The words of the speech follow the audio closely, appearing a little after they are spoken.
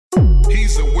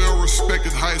He's a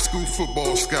well-respected high school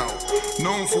football scout,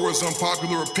 known for his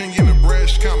unpopular opinion and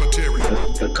brash commentary.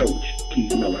 The coach,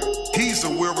 Keith Miller. He's a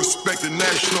well-respected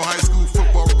national high school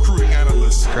football recruiting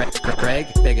analyst. Craig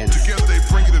Biggins. Together they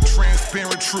bring you the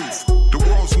transparent truth, the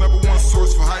world's #1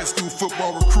 source for high school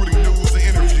football recruiting news and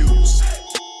interviews.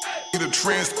 The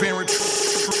transparent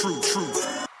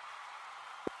truth.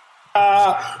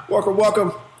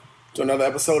 Welcome to another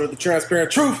episode of The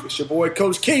Transparent Truth. It's your boy,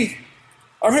 Coach Keith.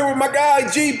 I'm here with my guy,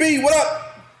 GB. What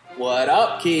up? What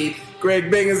up, Keith?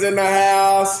 Greg Biggins in the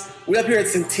house. We up here at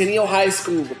Centennial High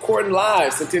School, recording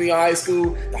live. Centennial High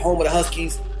School, the home of the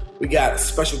Huskies. We got a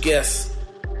special guest,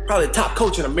 probably the top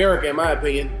coach in America, in my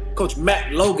opinion, Coach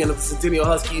Matt Logan of the Centennial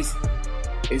Huskies.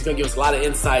 He's going to give us a lot of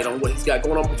insight on what he's got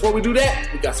going on. Before we do that,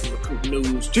 we got some recruiting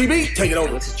news. GB, take it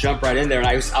over. Let's jump right in there. And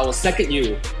I will second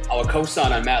you. I will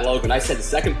co-sign on Matt Logan. I said the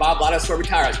second Bob Ladouceur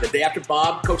retires, the day after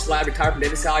Bob, Coach Ladd retired from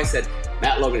Davis Valley, I said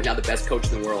Matt Logan is now the best coach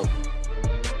in the world.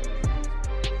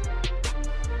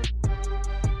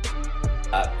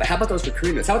 But how about those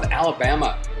recruiting news? How about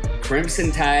Alabama?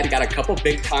 Crimson Tide got a couple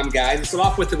big-time guys. Let's start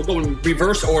off with, we'll go in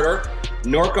reverse order.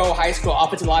 Norco High School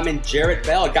offensive lineman Jarrett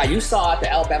Bell, a guy you saw at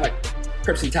the Alabama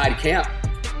Crimson Tide camp.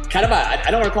 Kind of I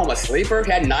don't want to call him a sleeper.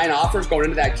 He had 9 offers going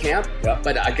into that camp. Yep.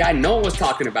 But a guy no one was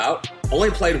talking about. Only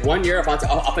played 1 year of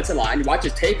offensive line. You watch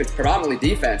his tape, it's predominantly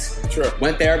defense. Sure.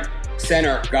 Went there,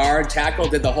 center, guard, tackle,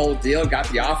 did the whole deal, got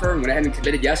the offer, and went ahead and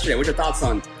committed yesterday. What's your thoughts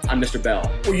on Mr.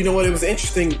 Bell? Well, you know what? It was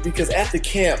interesting because at the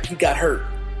camp, he got hurt.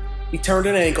 He turned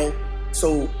an ankle,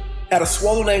 so had a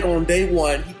swollen ankle on day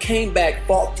 1. He came back,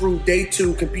 fought through day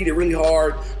 2, competed really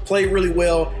hard, played really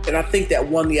well, and I think that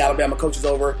won the Alabama coaches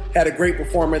over. Had a great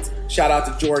performance. Shout out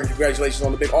to Jordan. Congratulations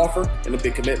on the big offer and the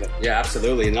big commitment. Yeah,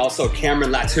 absolutely. And also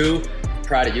Cameron Latu,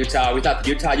 proud of Utah. We thought the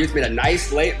Utah Utes made a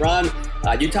nice late run.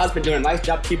 Utah's been doing a nice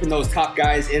job keeping those top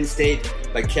guys in state.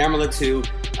 But Cameron Latu,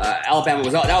 Alabama,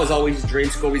 that was always his dream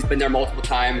school. He's been there multiple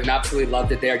times and absolutely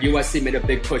loved it there. USC made a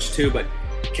big push too, but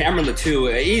Cameron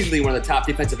Latu, easily one of the top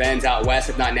defensive ends out west,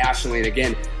 if not nationally. And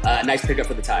again, nice pickup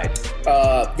for the Tide.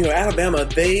 Alabama,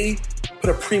 they put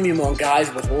a premium on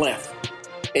guys with length.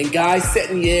 And guys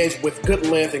setting the edge with good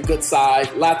length and good size.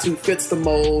 Latu fits the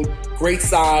mold. Great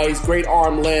size, great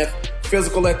arm length,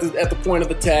 physical at the point of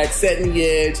attack, setting the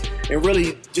edge, and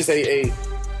really just a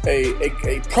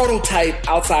prototype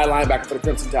outside linebacker for the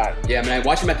Crimson Tide. Yeah, I mean, I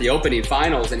watched him at the opening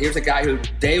finals, and here's a guy who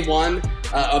day 1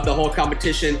 of the whole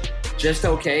competition, just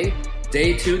okay.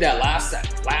 Day 2, that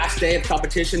last day of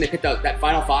competition, they picked up that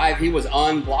final 5. He was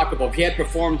unblockable. If he had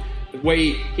performed the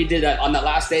way he did on that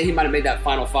last day, he might have made that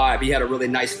final 5. He had a really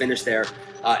nice finish there.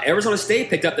 Arizona State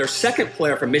picked up their second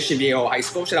player from Mission Viejo High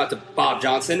School. Shout out to Bob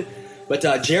Johnson. But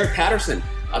Jared Patterson,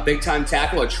 a big-time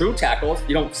tackle, a true tackle.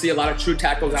 You don't see a lot of true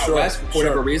tackles out west for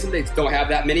whatever reason. They don't have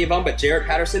that many of them. But Jared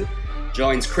Patterson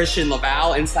joins Christian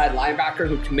Laval, inside linebacker,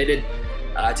 who committed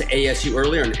to ASU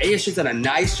earlier. And ASU's done a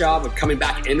nice job of coming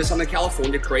back into Southern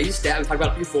California. Crazy stat, we talked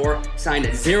about it before.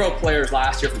 Signed 0 players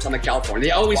last year from Southern California.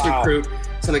 They always recruit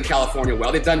Southern California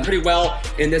well. They've done pretty well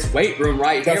in this weight room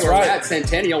right here. We're at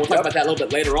Centennial. We'll talk about that a little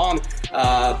bit later on.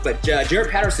 But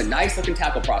Jared Patterson, nice-looking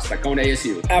tackle prospect going to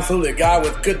ASU. Absolutely. A guy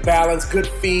with good balance, good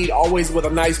feet, always with a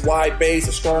nice wide base,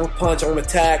 a strong punch on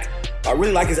attack. I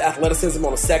really like his athleticism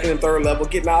on the second and third level,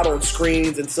 getting out on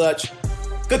screens and such.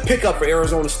 Good pickup for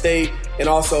Arizona State. And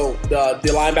also the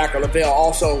linebacker, Lavelle,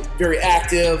 also very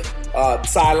active,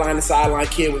 sideline to sideline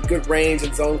kid with good range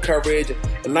and zone coverage,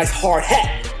 and a nice hard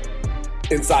hat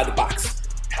inside the box.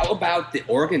 How about the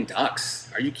Oregon Ducks?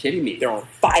 Are you kidding me? They're on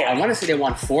fire. I want to say they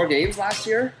won 4 games last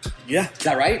year. Yeah. Is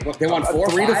that right? They won 4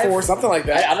 3 to 4, something like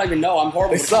that. I don't even know. I'm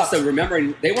horrible with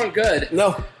remembering. They weren't good.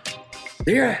 No.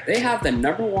 They have the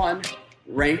 #1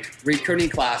 ranked recruiting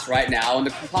class right now in the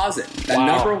composite. The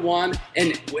 #1,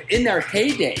 and in their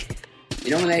heyday,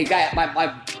 when they got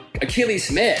my Achilles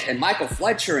Smith and Michael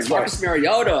Fletcher and Marcus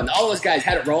Mariota and all those guys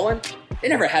had it rolling. They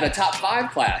never had a top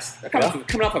 5 class. They're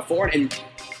coming off a 4, and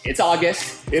it's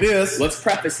August. It is. Let's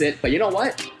preface it, but you know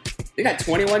what? They got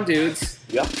 21 dudes.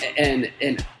 Yep.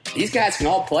 And these guys can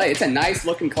all play. It's a nice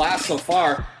looking class so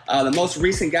far. The most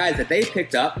recent guys that they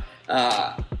picked up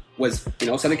was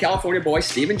Southern California boy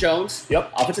Stephen Jones.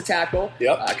 Yep. Offensive tackle.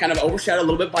 Yep. Kind of overshadowed a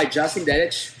little bit by Justin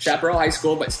Dedich, Chaparral High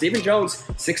School, but Stephen Jones,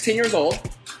 16 years old,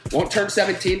 won't turn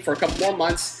 17 for a couple more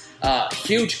months.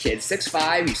 Huge kid,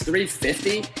 6'5", he's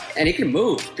 350, and he can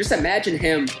move. Just imagine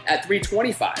him at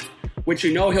 325, which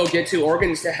he'll get to.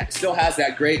 Oregon still has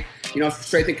that great,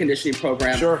 strength and conditioning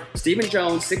program. Sure. Stephen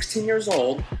Jones, 16 years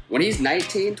old, when he's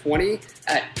 19, 20,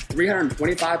 at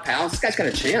 325 pounds, this guy's got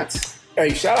a chance.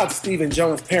 Hey, shout out to Stephen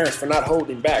Jones' parents for not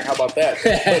holding him back. How about that?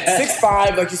 But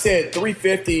 6'5", like you said,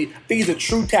 350. I think he's a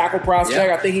true tackle prospect.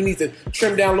 Yeah. I think he needs to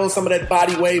trim down a little some of that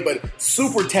body weight, but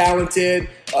super talented,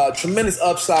 tremendous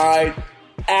upside,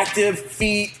 active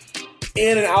feet,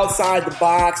 in and outside the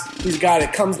box. He's a guy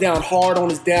that comes down hard on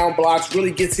his down blocks,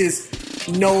 really gets his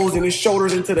nose and his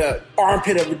shoulders into the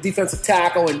armpit of the defensive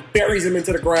tackle and buries him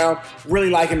into the ground. Really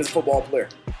like him as a football player.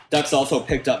 Ducks also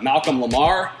picked up Malcolm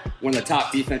Lamar, one of the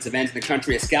top defensive ends in the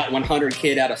country, a Scout 100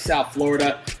 kid out of South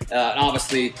Florida. And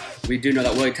obviously, we do know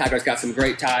that Willie Taggart's got some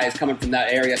great ties coming from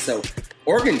that area. So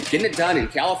Oregon getting it done in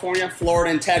California,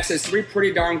 Florida, and Texas. 3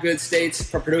 pretty darn good states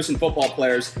for producing football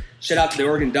players. Shout out to the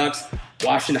Oregon Ducks.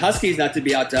 Washington Huskies, not to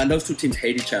be outdone. Those two teams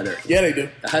hate each other. Yeah, they do.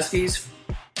 The Huskies,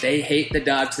 they hate the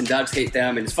Ducks, and Ducks hate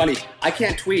them. And it's funny, I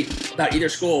can't tweet about either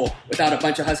school without a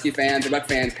bunch of Husky fans or Duck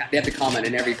fans. They have to comment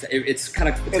in every. It's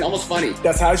almost funny.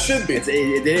 That's how it should be.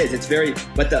 It is. It's very.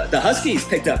 But the Huskies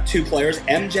picked up 2 players.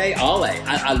 MJ Ale.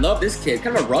 I love this kid.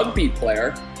 Kind of a rugby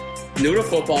player, new to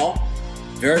football.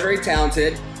 Very, very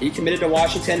talented. He committed to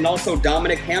Washington, and also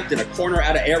Dominic Hampton, a corner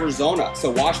out of Arizona. So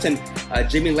Washington,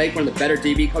 Jimmy Lake, one of the better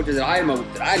DB coaches that I'm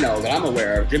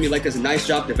aware of. Jimmy Lake does a nice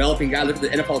job developing guys. Look at the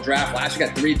NFL draft. Last year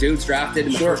got 3 dudes drafted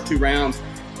in the first 2 rounds.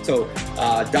 So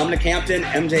Dominic Hampton,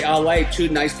 MJ Ale, 2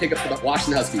 nice pickups for the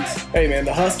Washington Huskies. Hey, man,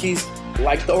 the Huskies,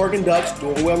 like the Oregon Ducks,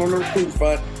 doing well on the recruiting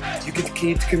front. You can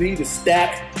continue to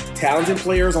stack talented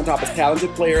players on top of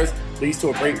talented players. Leads to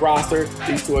a great roster.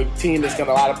 Leads to a team that's got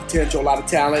a lot of potential, a lot of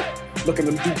talent. Looking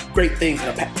to do great things in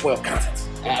the Pac-12 conference.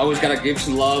 I always got to give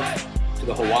some love to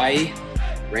the Hawaii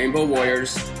Rainbow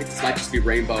Warriors. I think this might just be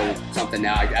Rainbow something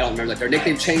now. I don't remember. Their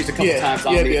nickname changed a couple times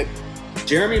on me.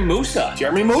 Jeremy Musa.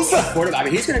 Quarterback. I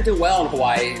mean, he's going to do well in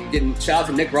Hawaii. And getting shout out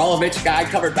to Nick Rolovich, guy I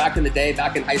covered back in the day,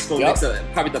 back in high school. Yep. Nick's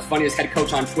probably the funniest head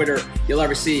coach on Twitter you'll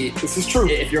ever see. This is true.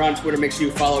 If you're on Twitter, make sure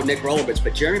you follow Nick Rolovich.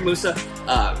 But Jeremy Musa,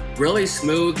 really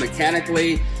smooth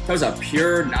mechanically. Throws a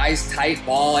pure, nice, tight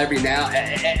ball every now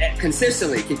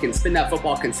consistently. He can spin that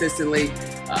football consistently.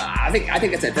 I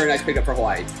think it's a very nice pickup for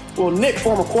Hawaii. Well, Nick,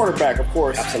 former quarterback, of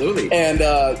course. Absolutely.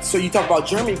 And so you talk about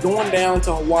Jeremy going down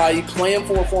to Hawaii, playing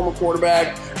for a former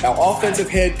quarterback, an offensive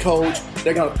head coach.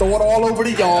 They're going to throw it all over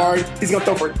the yard. He's going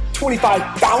to throw for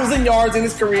 25,000 yards in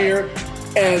his career.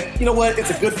 And you know what?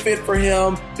 It's a good fit for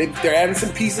him. They're adding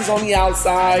some pieces on the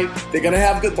outside. They're going to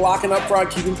have good blocking up front,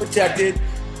 keep him protected,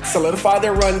 solidify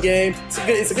their run game.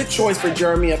 It's a good choice for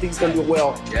Jeremy. I think he's going to do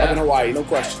well up in Hawaii, no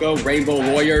question. Go Rainbow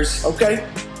Warriors. Okay.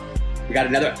 We got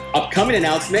another upcoming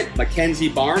announcement. Mackenzie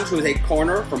Barnes, who is a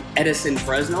corner from Edison,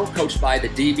 Fresno, coached by the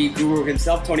DB guru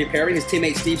himself, Tony Perry. His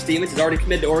teammate Steve Stevens has already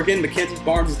committed to Oregon. Mackenzie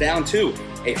Barnes is down to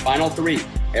a Final 3.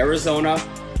 Arizona,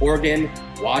 Oregon,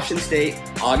 Washington State,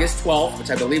 August 12th,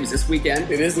 which I believe is this weekend.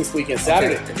 It is this weekend,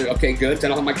 Saturday. Okay, good. I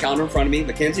don't have my calendar in front of me.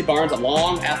 Mackenzie Barnes, a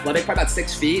long, athletic, probably about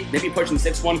 6 feet, maybe pushing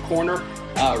 6'1" corner.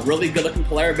 Really good-looking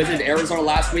player. Visited Arizona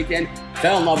last weekend.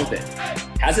 Fell in love with it.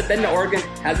 Hasn't been to Oregon.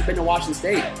 Hasn't been to Washington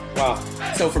State. Wow.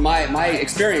 So for my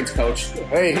experience, Coach,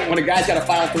 hey, when a guy's got a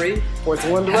Final 3, points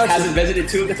in one direction, hasn't visited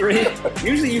 2 of the 3,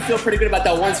 usually you feel pretty good about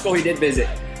that one school he did visit.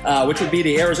 Which would be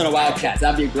the Arizona Wildcats.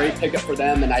 That'd be a great pickup for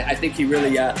them, and I think he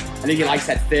really, I think he likes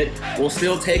that fit. We'll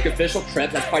still take official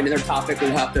trips. That's probably another topic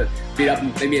we'll have to beat up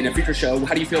maybe in a future show.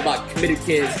 How do you feel about committed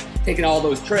kids taking all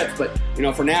those trips? But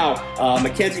for now,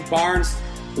 Mackenzie Barnes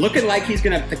looking like he's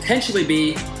going to potentially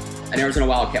be an Arizona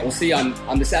Wildcat. We'll see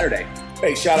on this Saturday.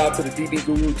 Hey, shout out to the DB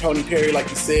guru, Tony Perry, like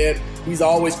you said. He's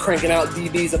always cranking out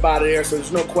DBs up out of there, so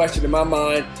there's no question in my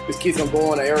mind this kid's going to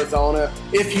go on to Arizona.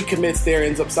 If he commits there,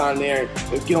 ends up signing there,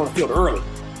 and get on the field early.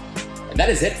 And that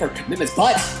is it for commitments.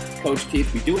 But, Coach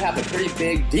Keith, we do have a pretty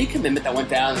big decommitment that went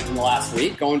down in the last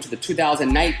week, going to the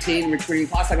 2019 recruiting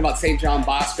class. Talking about St. John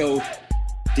Bosco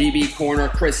DB corner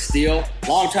Chris Steele.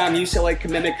 Longtime UCLA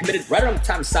committed right around the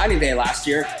time of signing day last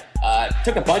year.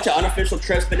 Took a bunch of unofficial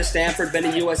trips, been to Stanford, been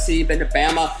to USC, been to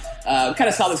Bama. We kind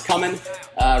of saw this coming.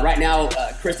 Right now,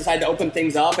 Chris decided to open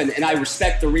things up, and I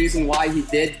respect the reason why he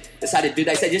did decide to do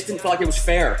that. He said he just didn't feel like it was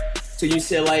fair to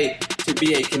UCLA to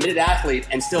be a committed athlete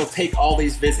and still take all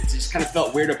these visits. He just kind of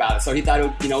felt weird about it. So he thought,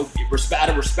 out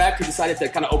of respect, he decided to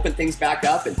kind of open things back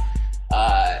up and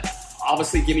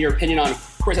obviously give me your opinion on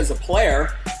Chris as a player,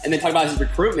 and then talk about his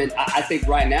recruitment. I think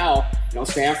right now,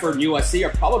 Stanford and USC are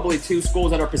probably 2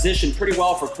 schools that are positioned pretty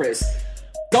well for Chris.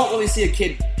 Don't really see a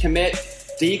kid commit,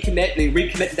 decommit, and then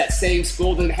recommit to that same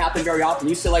school. Doesn't happen very often.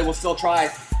 UCLA will still try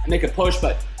and make a push,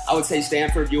 but I would say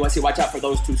Stanford, USC, watch out for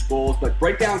those 2 schools. But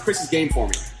break down Chris's game for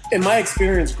me. In my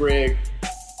experience, Greg,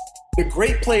 the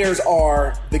great players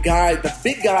are the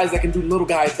big guys that can do little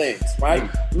guy things, right?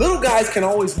 Little guys can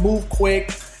always move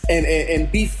quick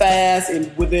and be fast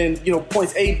and within,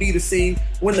 points A, B to C.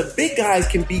 When the big guys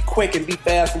can be quick and be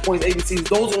fast from points A to C,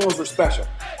 those are the ones who are special.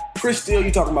 Chris Steele,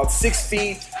 you're talking about 6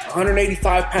 feet,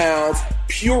 185 pounds,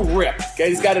 pure rip. Okay,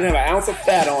 he's got to have an ounce of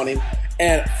fat on him.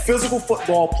 And physical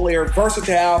football player,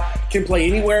 versatile, can play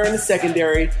anywhere in the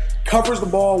secondary, covers the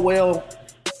ball well,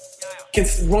 can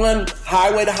run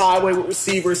highway to highway with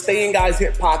receivers, stay in guys'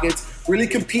 hip pockets, really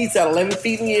competes at 11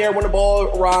 feet in the air when the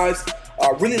ball arrives.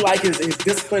 Really like his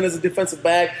discipline as a defensive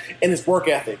back and his work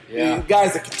ethic. Yeah. The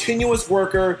guy's a continuous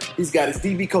worker. He's got his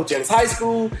DB coach at his high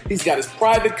school. He's got his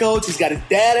private coach. He's got his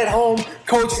dad at home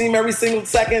coaching him every single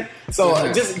second.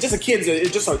 So just a kid,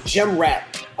 just a gem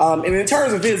rat. And in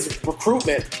terms of his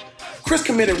recruitment, Chris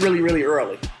committed really, really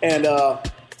early. And,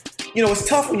 it's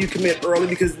tough when you commit early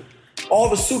because all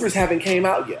the suitors haven't came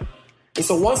out yet. And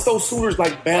so once those suitors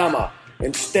like Bama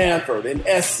and Stanford and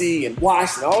SC and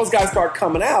Washington, all those guys start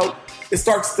coming out, it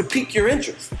starts to pique your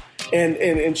interest.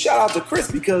 And shout out to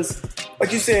Chris because,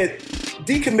 like you said,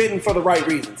 decommitting for the right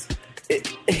reasons.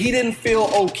 He didn't feel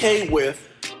okay with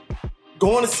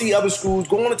going to see other schools,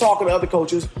 going to talk to other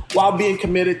coaches while being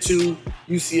committed to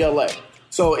UCLA.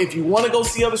 So if you want to go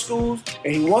see other schools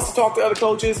and he wants to talk to other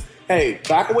coaches, hey,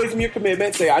 back away from your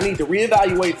commitment. Say, I need to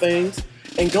reevaluate things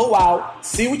and go out,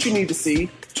 see what you need to see,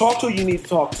 talk to who you need to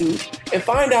talk to, and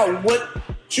find out what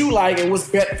you like and what's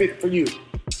best fit for you.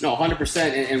 No,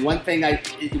 100%. And one thing,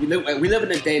 we live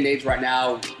in a day and age right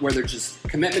now where there's just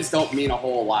commitments don't mean a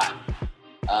whole lot.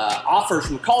 Offers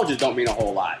from colleges don't mean a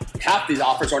whole lot. Half these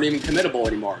offers aren't even committable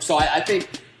anymore. So I think,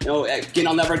 again,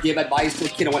 I'll never give advice to a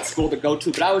kid on what school to go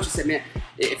to, but I always just say, man,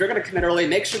 if you're going to commit early,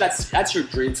 make sure that's your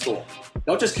dream school.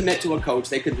 Don't just commit to a coach.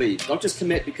 They could leave. Don't just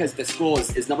commit because the school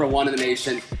is number one in the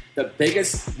nation. The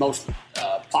biggest, most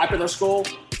popular school,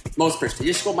 most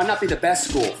prestigious school might not be the best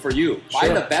school for you. Sure.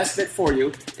 Find the best fit for you.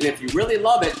 And if you really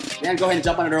love it, man, go ahead and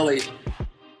jump on it early.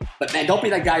 But, man, don't be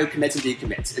that guy who commits and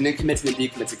decommits, and then commits and then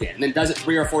decommits again, and then does it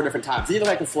 3 or 4 different times. Then you look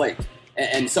like a flake.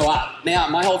 And so,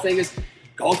 my whole thing is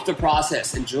go through the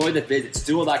process. Enjoy the visits.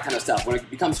 Do all that kind of stuff. When it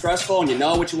becomes stressful and you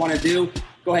know what you want to do,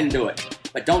 go ahead and do it.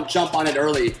 But don't jump on it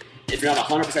early if you're not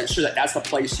 100% sure that that's the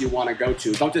place you want to go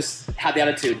to. Don't just have the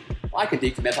attitude, well, I can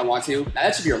decommit if I want to. Now,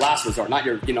 that should be your last resort, not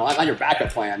your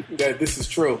backup plan. Yeah, this is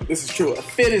true. A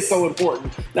fit is so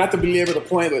important. Not to belabor the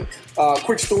point, but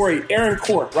quick story, Aaron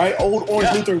Court, right? Old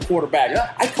Orange Lutheran quarterback.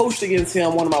 Yeah. I coached against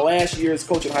him one of my last years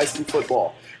coaching high school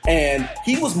football. And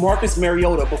he was Marcus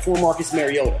Mariota before Marcus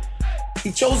Mariota.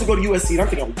 He chose to go to USC, and I'm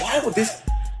thinking, why would this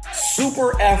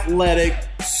super athletic,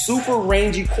 super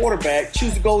rangy quarterback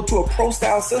choose to go to a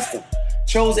pro-style system?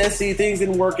 Chose SC, things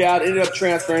didn't work out, ended up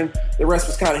transferring. The rest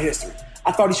was kind of history.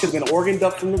 I thought he should have been an Oregon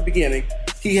Duck from the beginning.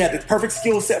 He had the perfect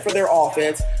skill set for their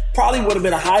offense. Probably would have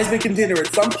been a Heisman contender at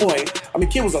some point. I mean,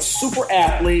 kid was a super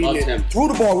athlete and threw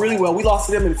the ball really well. We lost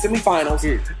to them in the semifinals.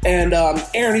 And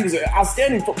Aaron, he was an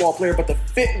outstanding football player, but the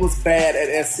fit was bad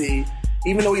at SC.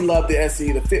 Even though he loved the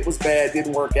SC, the fit was bad,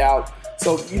 didn't work out.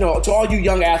 So, to all you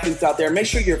young athletes out there, make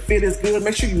sure your fit is good.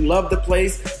 Make sure you love the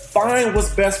place. Find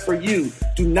what's best for you.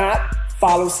 Do not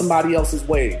follow somebody else's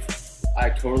wave. I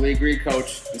totally agree,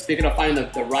 Coach. And speaking of finding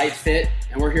the right fit,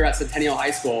 and we're here at Centennial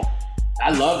High School,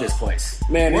 I love this place.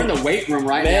 Man, we're in the weight room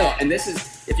right now, and this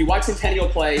is, if you watch Centennial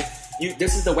play,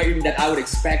 this is the weight room that I would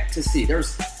expect to see.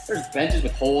 There's benches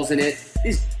with holes in it.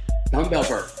 These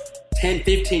dumbbells are 10,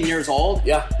 15 years old.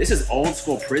 Yeah. This is old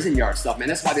school prison yard stuff, man.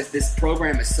 That's why this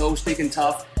program is so stinking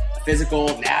tough,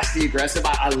 physical, nasty, aggressive.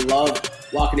 I love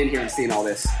walking in here and seeing all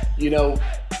this.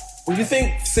 When you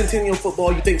think Centennial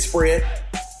football, you think spread.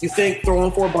 You think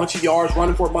throwing for a bunch of yards,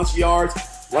 running for a bunch of yards.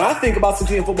 When I think about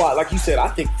Centennial football, like you said, I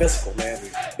think physical, man.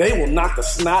 They will knock the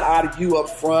snot out of you up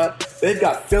front. They've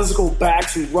got physical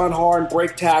backs who run hard and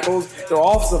break tackles. Their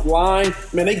offensive line,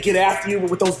 man, they get after you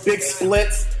with those big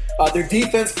splits. Their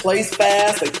defense plays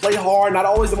fast. They play hard. Not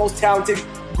always the most talented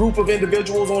group of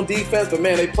individuals on defense, but,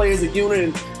 man, they play as a unit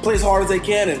and play as hard as they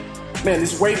can. And, man,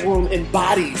 this weight room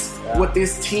embodies what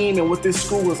this team and what this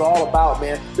school is all about,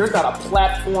 man. There's not a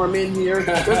platform in here.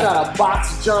 There's not a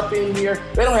box jump in here.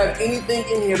 They don't have anything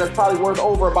in here that's probably worth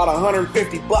over about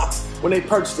 $150 when they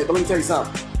purchased it. But let me tell you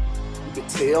something. You can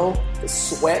tell the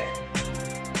sweat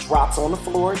drops on the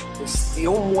floor. They're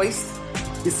still moist.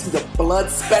 You see the blood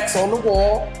specks on the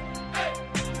wall.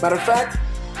 Matter of fact,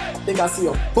 I think I see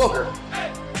a booger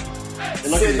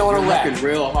sitting on a rack. You're looking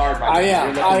real hard right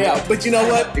now. I am. But you know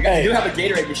what? You do have a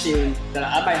Gatorade machine that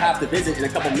I might have to visit in a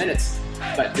couple minutes.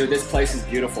 But, dude, this place is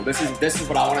beautiful. This is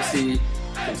what I want to see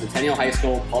from Centennial High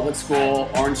School, public school,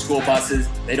 orange school buses.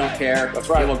 They don't care. That's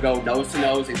right. They will go nose to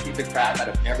nose and keep the crap out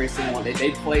of every single one.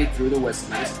 They play through the whistle.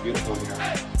 Man, this is beautiful in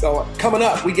here. So coming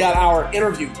up, we got our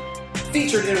interview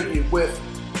featured interview with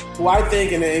who I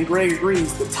think, and Greg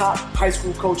agrees, the top high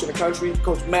school coach in the country,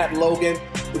 Coach Matt Logan.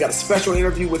 We got a special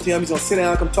interview with him. He's going to sit down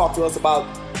and come talk to us about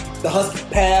the Huskies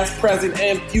past, present,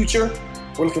 and future.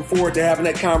 We're looking forward to having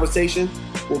that conversation.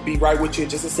 We'll be right with you in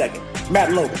just a second.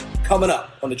 Matt Logan, coming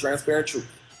up on The Transparent Truth.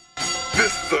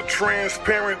 This is The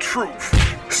Transparent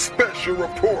Truth. Special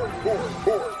report.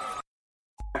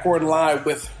 Recording live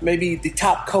with maybe the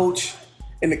top coach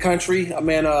in the country. A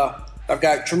man I've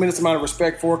got a tremendous amount of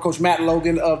respect for, Coach Matt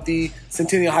Logan of the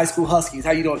Centennial High School Huskies.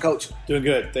 How you doing, Coach? Doing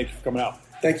good. Thank you for coming out.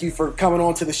 Thank you for coming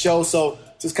on to the show. So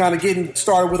just kind of getting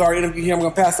started with our interview here. I'm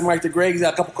going to pass the mic to Greg. He's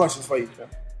got a couple questions for you.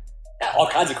 All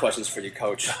kinds of questions for you,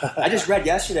 Coach. I just read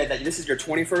yesterday that this is your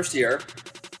 21st year.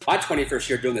 My 21st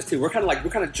year doing this too. We're kind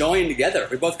of joined together.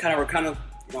 We both were kind of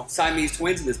Siamese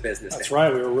twins in this business. That's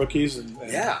right. We were rookies and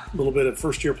yeah, a little bit of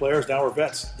first-year players. Now we're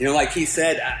vets. Like he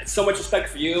said, so much respect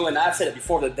for you, and I've said it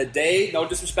before. The day, no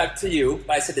disrespect to you,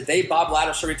 but I said the day Bob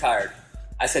Laddershire retired,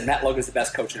 I said Matt Logan's the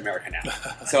best coach in America now.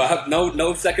 So I have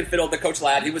no second fiddle to Coach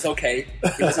Ladd. He was okay.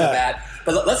 He wasn't bad.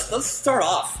 But let's start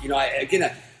off.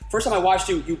 First time I watched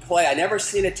you play, I never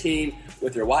seen a team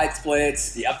with your wide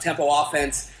splits, the up-tempo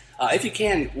offense. If you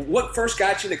can, what first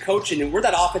got you into coaching, and where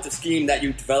that offensive scheme that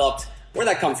you developed, where'd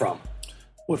that come from?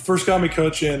 What first got me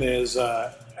coaching is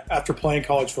after playing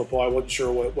college football, I wasn't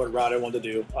sure what route I wanted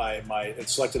to do. I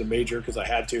selected a major because I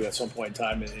had to at some point in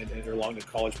time along the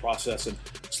college process, and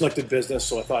selected business,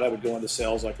 so I thought I would go into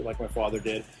sales like my father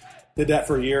did. Did that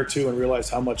for a year or two and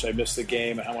realized how much I missed the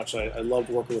game and how much I loved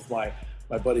working with my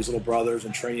buddies' little brothers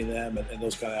and training them and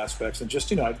those kind of aspects. And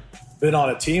just, I'd been on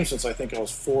a team since I think I was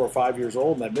 4 or 5 years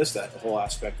old, and I missed that whole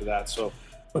aspect of that. So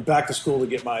went back to school to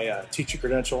get my teaching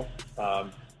credential.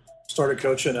 Started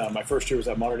coaching. My first year was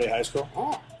at Monterey High School.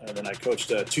 And then I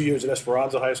coached 2 years at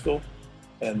Esperanza High School.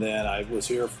 And then I was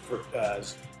here for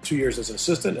 2 years as an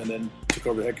assistant and then took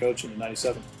over the head coach in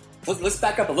 '97. Let's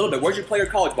back up a little bit. Where'd you play your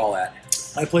college ball at?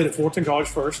 I played at Fullerton College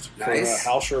first. Nice. For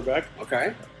Hal Scherbeck.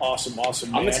 Okay. Awesome man.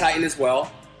 I'm a Titan as well.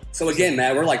 So again,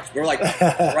 man, we're like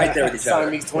right there with each other.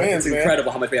 Siamese twins, It's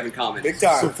incredible how much we have in common. Big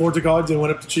time. So Fullerton College, then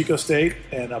went up to Chico State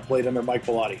and played under Mike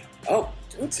Bellotti. Oh,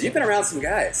 dude, so you've been around some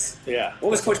guys. Yeah. What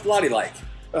was Coach Bellotti like?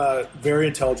 Very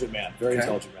intelligent man.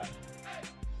 Intelligent man.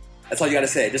 That's all you got to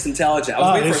say. Just intelligent. I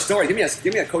was waiting for a story. Give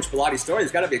me a Coach Bellotti story.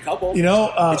 There's got to be a couple.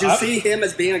 Did you see him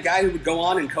as being a guy who would go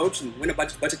on and coach and win a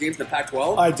bunch of games in the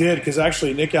Pac-12? I did, because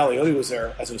actually Nick Aliotti was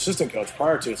there as an assistant coach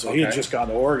prior to it, so he had just gone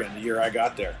to Oregon the year I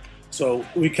got there. So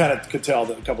we kind of could tell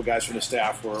that a couple guys from the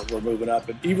staff were moving up,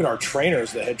 and even our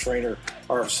trainers, the head trainer,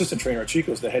 our assistant trainer at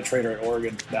Chico's, the head trainer at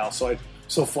Oregon now. So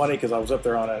so funny because I was up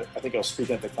there I think I was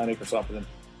speaking at the clinic or something, and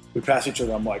we passed each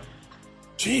other. I'm like,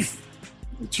 Chief,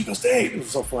 Chico State. It was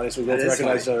so funny. So we both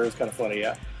recognized each other. It was kind of funny,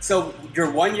 yeah. So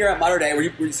your 1 year at Mater Dei,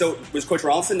 was Coach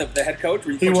Ronson the head coach?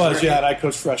 He was, yeah, and I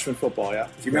coached freshman football, yeah.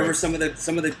 Do you remember some of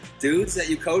the dudes that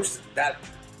you coached that?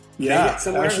 Yeah,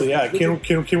 actually, yeah.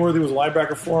 Kim Worthy was a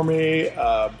linebacker for me.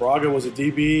 Braga was a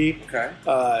DB. Okay.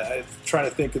 I'm trying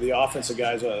to think of the offensive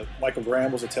guys. Michael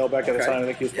Graham was a tailback at the time. I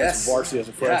think he was playing some varsity as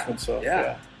a freshman. So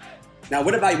yeah. Now,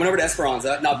 what about you? Went over to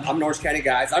Esperanza. Now, I'm Norris County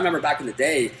guys. I remember back in the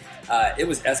day, it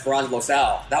was Esperanza Los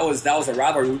Al. That was a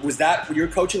rivalry. Was that when you were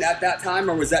coaching at that time,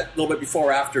 or was that a little bit before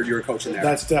or after you were coaching there?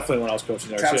 That's definitely when I was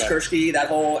coaching there. Travis Kershke, that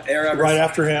whole era. Right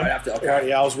after him. Okay.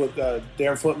 Yeah, I was with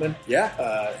Darren Footman.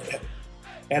 Yeah.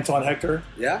 Anton Hector.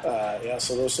 Yeah.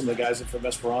 So those are some of the guys from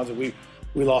Esperanza. We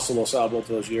lost to Los Al both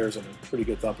those years, and pretty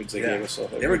good thumpings they gave us. So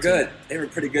they were good. They were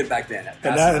pretty good back then.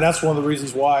 And that's one of the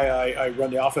reasons why I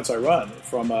run the offense I run.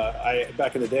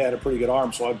 Back in the day, I had a pretty good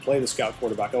arm, so I'd play the scout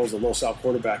quarterback. I was the Los Al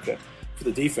quarterback for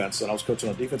the defense, and I was coaching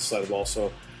on the defensive side of the ball.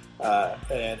 So,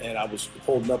 and I was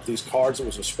holding up these cards. It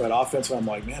was a spread offense, and I'm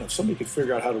like, man, if somebody could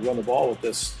figure out how to run the ball with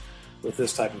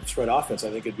this type of spread offense, I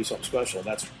think it'd be something special. And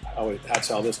that's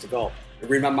how this developed.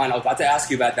 Read my mind. I was about to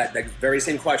ask you about that very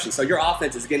same question. So your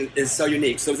offense is so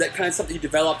unique. So is that kind of something you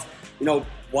developed,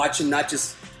 watching not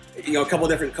just a couple of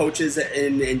different coaches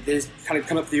and just kind of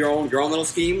come up with your own little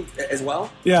scheme as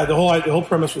well? Yeah, the whole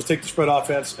premise was take the spread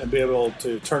offense and be able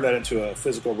to turn that into a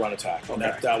physical run attack. And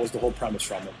that was the whole premise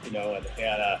from it,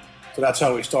 and so that's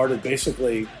how we started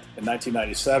basically in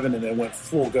 1997, and then went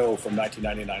full go from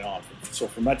 1999 on. So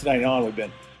from 1999 on, we've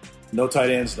been no tight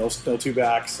ends, no two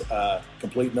backs,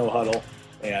 complete no huddle,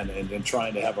 and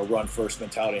trying to have a run first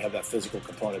mentality, have that physical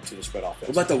component to the spread offense.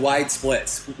 What about the wide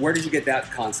splits? Where did you get that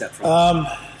concept from?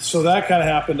 So that kind of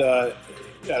happened.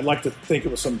 I'd like to think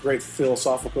it was some great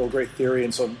philosophical, great theory,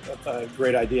 and some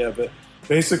great idea, but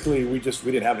basically we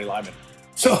didn't have any linemen.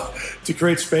 So to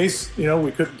create space,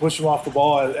 we couldn't push them off the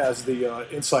ball as the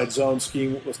inside zone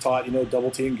scheme was taught.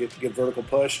 Double team, get vertical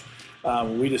push.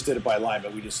 We just did it by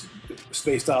alignment. We just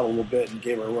spaced out a little bit and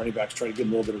gave our running backs, try to give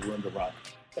them a little bit of room to run.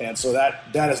 And so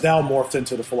that has now morphed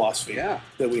into the philosophy that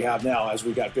we have now. As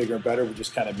we got bigger and better, we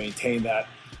just kind of maintain that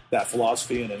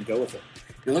philosophy and then go with it.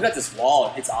 You look at this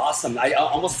wall; it's awesome. I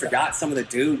almost forgot some of the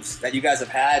dudes that you guys have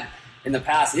had in the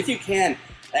past. If you can,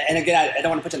 and again, I don't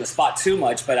want to put you on the spot too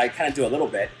much, but I kind of do a little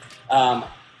bit.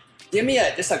 Give me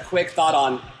just a quick thought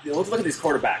on. Let's look at these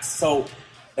quarterbacks. So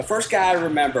the first guy I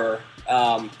remember.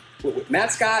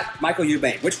 Matt Scott, Michael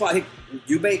Eubank. Which one? I think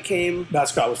Eubank came. Matt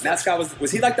Scott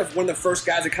was he like one of the first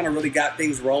guys that kind of really got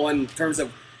things rolling in terms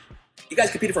of you guys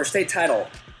competed for a state title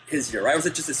his year, right? Or was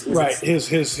it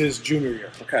just his junior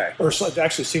year? Okay, or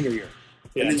actually senior year.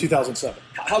 Yeah, in 2007.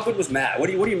 How good was Matt? What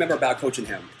do you remember about coaching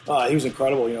him? He was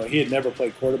incredible. He had never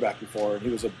played quarterback before, and he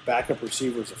was a backup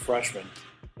receiver as a freshman,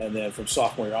 and then from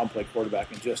sophomore year on played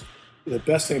quarterback. And just the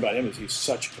best thing about him is he's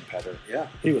such a competitor. Yeah,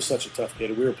 he was such a tough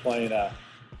kid. We were playing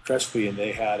Crespi, and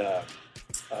they had the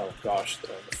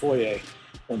Foyer,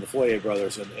 one of the Foyer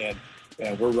brothers,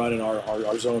 and we're running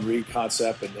our zone read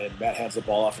concept, and Matt hands the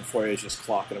ball off, and Foyer is just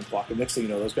clocking him. Next thing you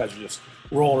know, those guys are just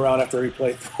rolling around after every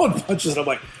play, throwing punches, and I'm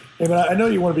like, hey man, I know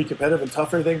you want to be competitive and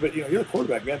tough and everything, but you're the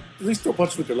quarterback, man. At least throw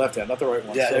punches with your left hand, not the right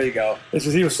one. Yeah, so, there you go. It's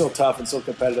just he was so tough and so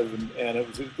competitive, and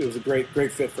it was a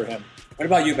great fit for him. What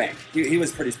about Eubank? He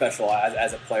was pretty special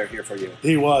as a player here for you.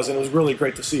 He was, and it was really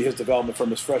great to see his development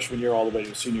from his freshman year all the way to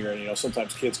his senior year. And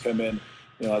sometimes kids come in,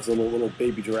 as a little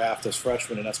baby giraffe as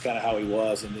freshmen, and that's kind of how he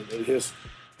was. And his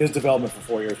development for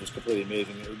 4 years was completely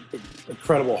amazing.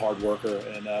 Incredible hard worker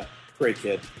and great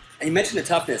kid. And you mentioned the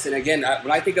toughness, and again,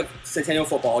 when I think of Centennial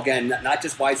football, again, not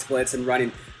just wide splits and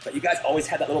running, but you guys always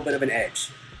had that little bit of an edge.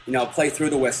 Play through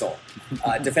the whistle.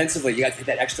 Defensively, you guys hit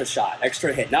that extra shot,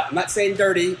 extra hit. I'm not saying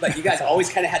dirty, but you guys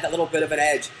always kind of had that little bit of an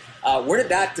edge. Where did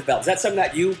that develop? Is that something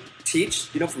that you teach,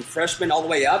 from freshman all the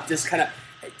way up? Just kind of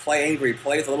play angry,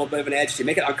 play with a little bit of an edge to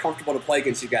make it uncomfortable to play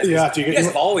against you guys. You guys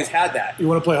have always had that. You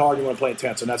want to play hard, you want to play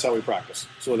intense, and that's how we practice.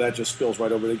 So that just spills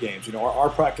right over the games. Our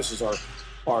practices are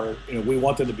we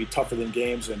want them to be tougher than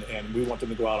games, and we want them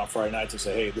to go out on Friday nights and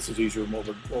say, hey, this is easier than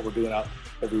what we're doing out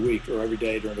every week or every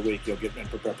day during the week. You'll get in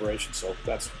for preparation. So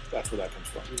that's where that comes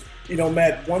from.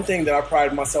 Matt, one thing that I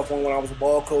prided myself on when I was a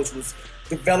ball coach was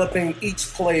developing each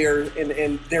player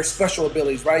and their special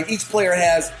abilities, right? Each player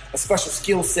has a special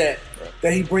skill set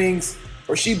that he brings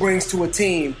or she brings to a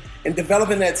team, and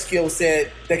developing that skill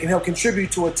set that can help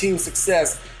contribute to a team's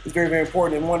success is very, very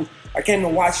important. And I came to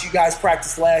watch you guys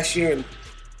practice last year, and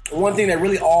one thing that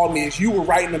really awed me is you were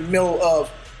right in the middle of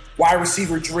wide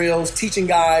receiver drills, teaching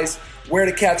guys where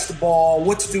to catch the ball,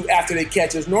 what to do after they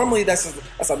catch it. Normally, that's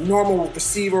a normal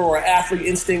receiver or athlete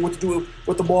instinct, what to do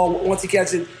with the ball once he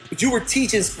catches it. But you were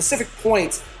teaching specific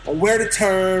points on where to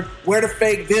turn, where to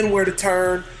fake, then where to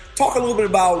turn. Talk a little bit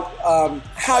about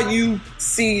how you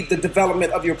see the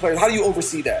development of your players. How do you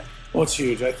oversee that? Well, it's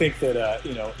huge. I think that,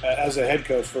 as a head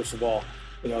coach, first of all,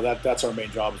 that's our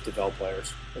main job is to develop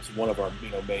players. That's one of our,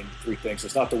 main three things.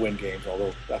 It's not to win games,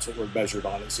 although that's what we're measured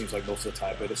on, it seems like most of the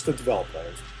time, but it's to develop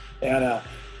players.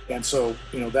 And so,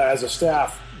 that as a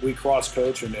staff, we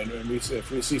cross-coach, and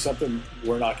if we see something,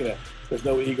 we're not going to – there's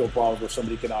no ego problems where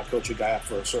somebody cannot coach a guy up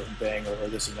for a certain thing or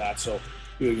this and that. So,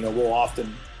 we'll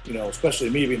often – especially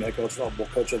me being the head coach, we'll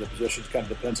coach other positions. Kind of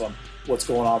depends on what's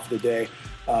going on for the day,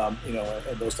 and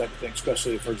those type of things.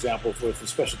 Especially, for example, if the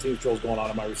special teams drill is going on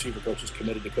and my receiver coach is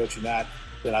committed to coaching that,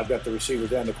 then I've got the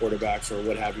receivers and the quarterbacks or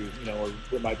what have you, or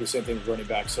it might be the same thing with running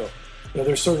backs. So,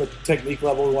 there's certain technique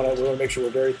level. We want to make sure we're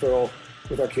very thorough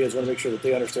with our kids. We want to make sure that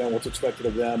they understand what's expected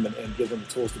of them and give them the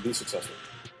tools to be successful.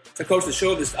 So, Coach, the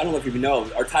show, I don't know if you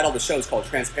know, our title of the show is called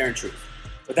Transparent Truth.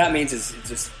 What that means is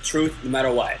just truth no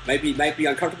matter what. Might be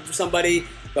uncomfortable for somebody,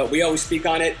 but we always speak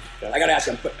on it. Okay. I got to ask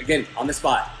you, again, on the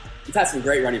spot, you've had some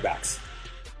great running backs.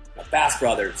 Bass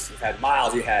Brothers, you've had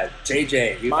Miles, you had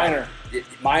JJ. Minor.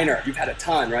 You've had a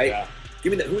ton, right? Yeah.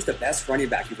 Give me who's the best running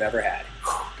back you've ever had?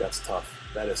 That's tough.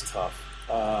 That is tough.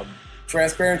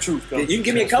 Transparent truth. You can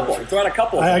give me a couple. Throw out a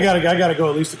couple. I gotta go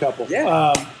at least a couple.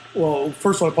 Yeah. Well,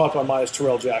 first one I popped on my mind is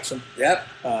Terrell Jackson. Yep.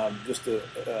 Just to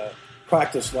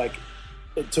practice like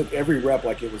it took every rep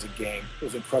like it was a game. It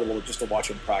was incredible just to watch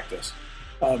him practice.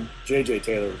 JJ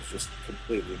Taylor was just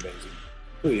completely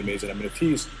amazing. I mean, if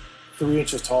he's 3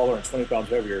 inches taller and 20 pounds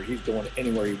heavier, he's going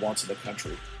anywhere he wants in the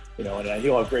country. And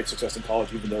he'll have great success in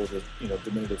college, even though with his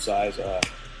diminutive size.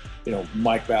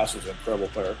 Mike Bass was an incredible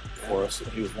player for us.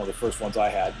 He was one of the first ones I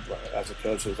had as a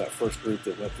coach. It was that first group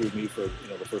that went through me for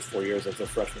the first 4 years as a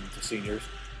freshman to seniors.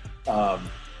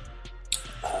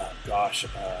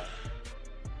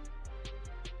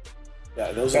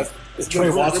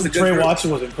 Trey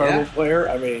Watson was an incredible player.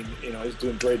 I mean, he's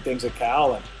doing great things at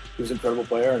Cal, and he was an incredible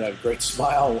player and had a great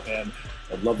smile and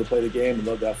loved to play the game and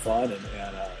loved to have fun.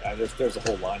 And there's a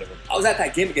whole line of them. I was at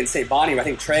that game against St. Bonnie where I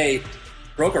think Trey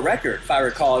broke a record, if I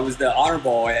recall. It was the Honor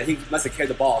Bowl. He must have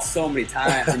carried the ball so many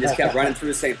times and just kept running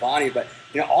through St. Bonnie. But,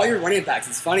 all your running backs,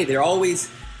 it's funny, they're always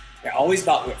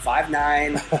about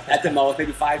 5'9", at the most,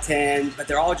 maybe 5'10", but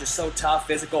they're all just so tough,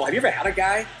 physical. Have you ever had a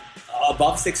guy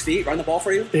above 6 feet run the ball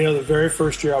for you? The very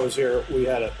first year I was here, we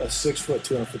had a 6 foot,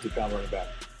 250-pound running back,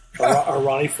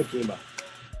 Ronnie Fakima.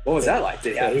 What was that like?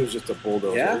 He was just a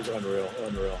bulldozer. Yeah? He was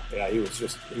unreal. Yeah, he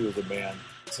was a man.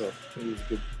 So he was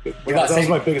good. That was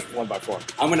my biggest one by far.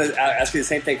 I'm going to ask you the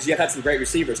same thing because you have had some great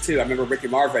receivers too. I remember Ricky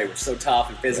Marve was so tough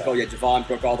and physical. Yeah. You had Javon,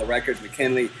 broke all the records,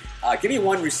 McKinley. Give me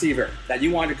one receiver that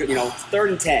you wanted to go, 3rd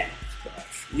and 10.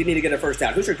 You need to get a first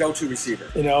down. Who's your go-to receiver?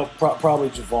 Probably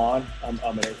Javon. I'm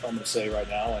going to say right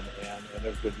now, and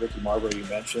there's been Ricky Marve you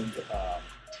mentioned,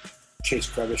 Chase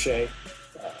Trebuchet.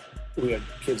 We had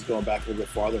kids going back a little bit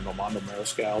farther, Normando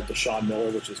Mariscal, Deshaun Miller,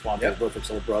 which is Vontaze Burfict's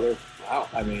little brother. Wow.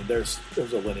 I mean, there's a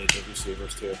lineage of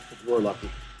receivers, too. We're lucky.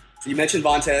 So you mentioned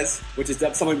Vontaze, which is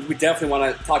someone we definitely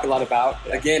want to talk a lot about.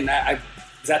 Yeah. Again, I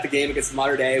was at the game against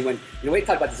Mater Dei when, we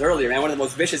talked about this earlier, man, one of the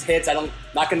most vicious hits.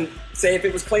 Not going to say if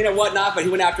it was clean or whatnot, but he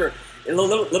went after a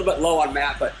little bit low on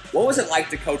Matt. But what was it like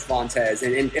to coach Vontaze?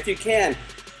 And if you can,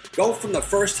 go from the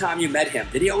first time you met him.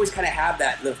 Did he always kind of have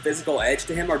the physical edge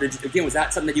to him? Or was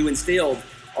that something that you instilled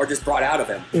or just brought out of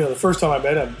him? The first time I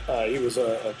met him, he was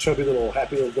a chubby little,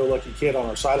 happy little go-lucky kid on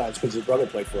our sidelines because his brother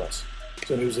played for us.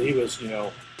 So he was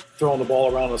throwing the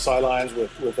ball around the sidelines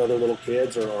with other little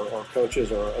kids or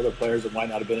coaches or other players that might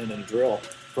not have been in a drill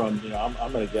from,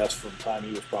 I'm going to guess from the time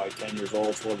he was probably 10 years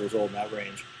old, 12 years old, in that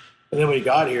range. And then when he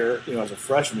got here, as a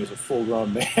freshman, he was a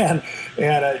full-grown man,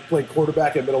 and I played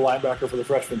quarterback and middle linebacker for the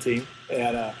freshman team.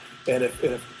 And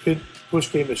if push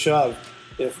came to shove,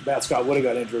 if Matt Scott would have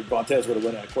got injured, Vontaze would have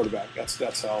went at quarterback. That's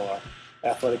how his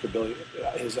athletic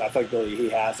ability he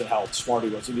has, and how smart he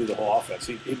was. He knew the whole offense.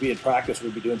 He'd be in practice,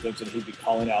 we'd be doing things, and he'd be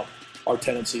calling out our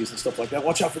tendencies and stuff like that.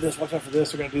 Watch out for this. Watch out for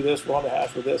this. They're going to do this. We're on the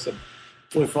hash for this. And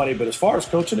it's really funny. But as far as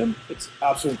coaching him, it's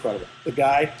absolutely incredible. The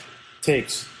guy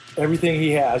takes everything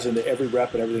he has into every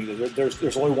rep and everything.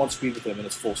 There's only one speed with him, and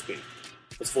it's full speed.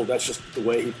 It's full. That's just the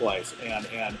way he plays, and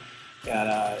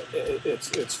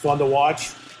it's fun to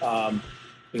watch.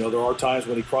 There are times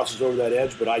when he crosses over that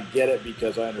edge, but I get it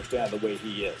because I understand the way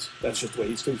he is. That's just the way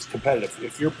he's competitive.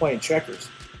 If you're playing checkers,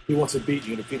 he wants to beat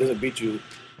you, and if he doesn't beat you,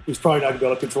 he's probably not going to be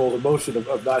able to control the motion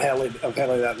of not handling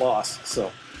that loss.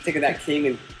 So taking that king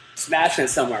and smashing it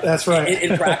somewhere. That's right.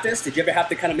 In practice, did you ever have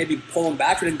to kind of maybe pull him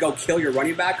back or then go kill your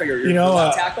running back or your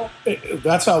tackle?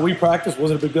 That's how we practiced.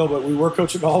 Wasn't a big deal, but we were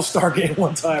coaching an all-star game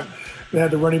one time. They had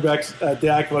the running back's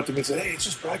dad come up to me and said, "Hey, it's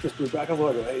just practice. We're back on the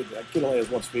line." Hey, that kid only has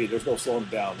one speed. There's no slowing him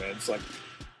down, man. It's like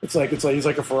he's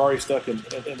like a Ferrari stuck in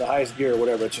the highest gear or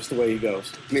whatever. It's just the way he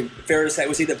goes. I mean, fair to say,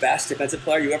 was he the best defensive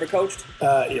player you ever coached?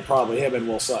 Yeah, probably him and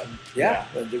Will Sutton. Yeah.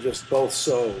 And they're just both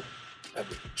so have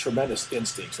tremendous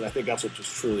instincts, and I think that's what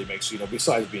just truly makes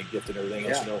besides being gifted and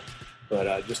everything else,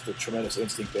 but just the tremendous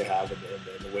instinct they have and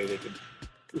the way they can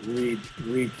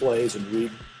read plays and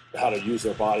read how to use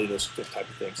their body, those type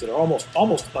of things that are almost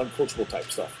uncoachable type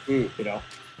stuff. You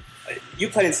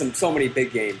played in so many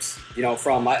big games.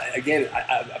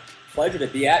 A pleasure to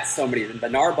be at so many. The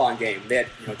Narbonne game, they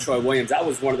had Troy Williams. That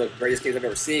was one of the greatest games I've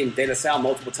ever seen. De La Salle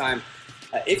multiple times.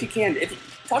 If you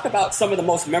talk about some of the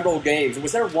most memorable games,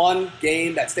 was there one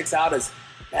game that sticks out as,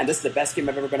 man, this is the best game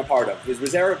I've ever been a part of?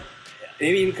 Was there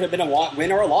maybe even could have been a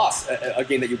win or a loss, a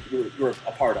game that you were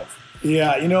a part of?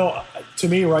 Yeah, to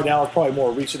me right now, it's probably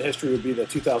more recent history would be the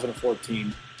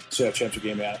 2014 CIF championship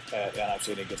game at Anaheim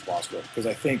Stadium against Bosco, because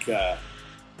I think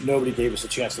nobody gave us a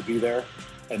chance to be there,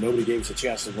 and nobody gave us a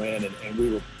chance to win, and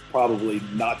we were probably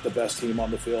not the best team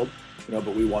on the field,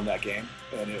 but we won that game,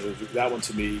 and it was that one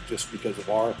to me just because of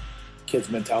our kids'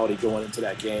 mentality going into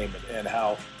that game and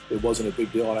how it wasn't a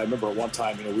big deal. And I remember at one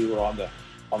time, we were on the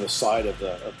side of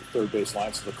the third base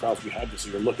line, so the crowd's behind you, so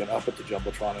you're looking up at the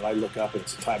Jumbotron, and I look up and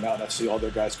it's a timeout, and I see all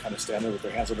their guys kind of stand there with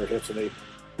their hands on their hips, and they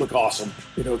look awesome,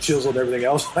 chiseled and everything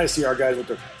else. I see our guys with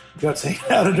their guts hanging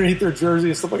out underneath their jersey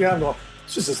and stuff like that. I'm going,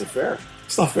 this just isn't fair.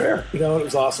 It's not fair. It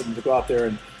was awesome to go out there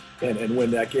and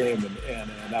win that game, and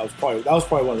that was probably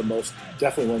one of the most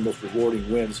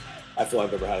rewarding wins I feel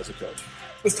I've ever had as a coach.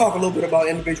 Let's talk a little bit about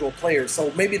individual players.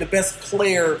 So maybe the best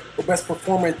player or best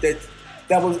performance that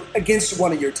that was against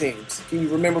one of your teams? Can you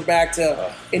remember back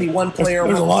to any one player?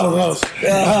 There's a lot of those.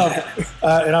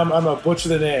 And I'm going to butcher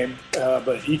the name,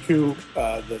 but Iku,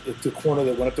 the corner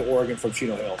that went up to Oregon from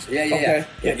Chino Hills. Yeah.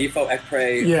 Ifo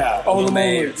Ekpre. Yeah.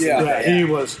 Olume. Yeah.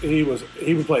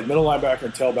 He played middle linebacker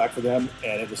and tailback for them,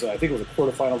 and it was I think it was a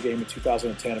quarterfinal game in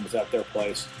 2010. It was at their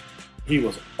place. He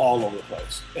was all over the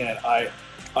place, and I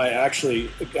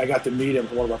got to meet him.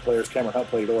 One of our players, Cameron Hunt,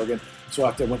 played at Oregon. So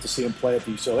after I went to see him play at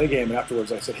the UCLA game, and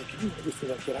afterwards I said, "Hey, can you ever feel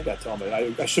that kid? I got to tell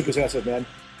him." I shook his hand and said, "Man,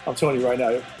 I'm telling you right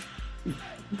now,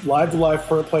 live to live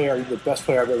current player, you're the best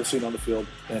player I've ever seen on the field,"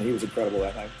 and he was incredible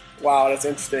that night. Wow, that's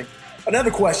interesting.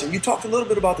 Another question. You talked a little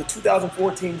bit about the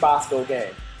 2014 Bosco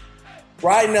game.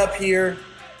 Riding up here,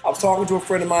 I was talking to a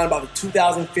friend of mine about the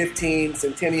 2015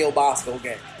 Centennial Bosco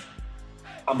game.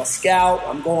 I'm a scout.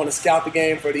 I'm going to scout the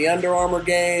game for the Under Armour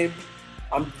game.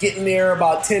 I'm getting there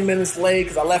about 10 minutes late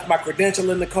because I left my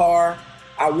credential in the car.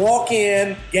 I walk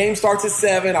in. Game starts at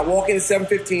 7. I walk in at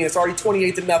 7:15. It's already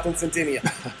 28-0 Centennial.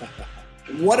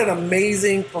 What an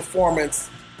amazing performance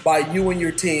by you and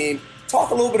your team.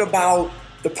 Talk a little bit about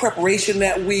the preparation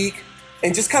that week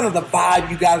and just kind of the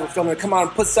vibe you guys were feeling to come out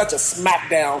and put such a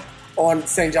smackdown on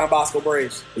St. John Bosco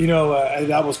Braves.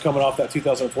 That was coming off that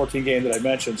 2014 game that I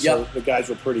mentioned, so Yep. the guys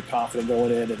were pretty confident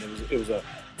going in, and it was a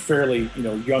fairly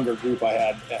younger group I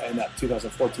had in that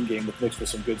 2014 game mixed with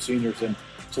some good seniors, and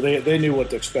so they knew what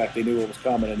to expect. They knew what was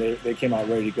coming, and they came out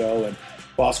ready to go. And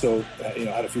Bosco,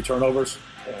 had a few turnovers,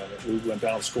 and we went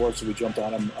down the score, so we jumped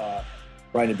on them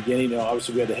right in the beginning.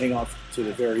 Obviously we had to hang on to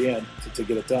the very end to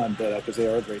get it done, but because they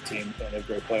are a great team and they're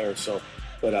great players. So,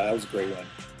 but that was a great win.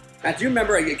 Matt, do you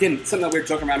remember, again, something that we were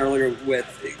joking around earlier with,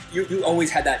 you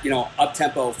always had that,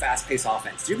 up-tempo, fast-paced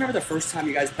offense. Do you remember the first time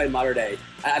you guys played Mater Dei?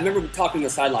 I remember talking on the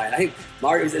sideline. I think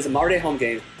it was a Mater Dei home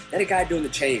game. They had a guy doing the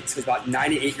chains who was about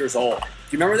 98 years old.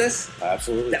 Do you remember this?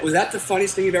 Absolutely. Was that the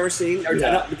funniest thing you've ever seen? Or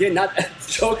Yeah. not a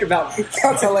joke about...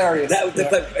 That's hilarious.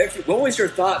 What was your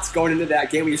thoughts going into that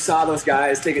game when you saw those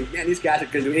guys thinking, man, these guys are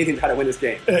going to do anything to try to win this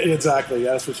game? Exactly.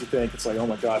 Yeah, that's what you think. It's like, oh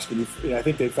my gosh, I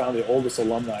think they found the oldest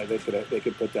alumni they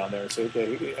could put down there and say,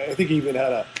 okay. I think he even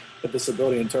had a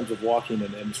disability in terms of walking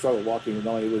and struggled walking, and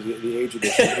only was the age of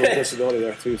the disability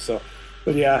there too. So,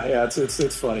 but yeah,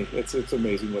 it's funny. It's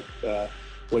amazing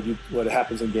what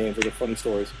happens in games. They're funny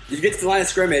stories. You get to the line of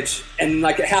scrimmage, and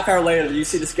like a half hour later, you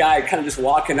see this guy kind of just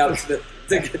walking up to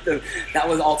get the. That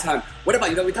was all time. What about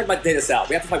we talked about De La Salle.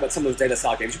 We have to talk about some of those De La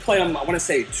Salle games. You played them, I want to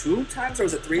say 2 times, or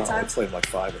was it 3 times? I played them like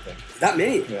 5, I think. That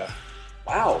many? Yeah.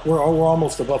 Wow. We're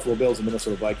almost the Buffalo Bills and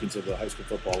Minnesota Vikings of the high school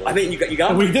football. Right? I mean, you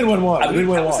got. We did win one.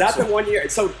 Was that the 1 year?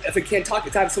 So if we can't talk,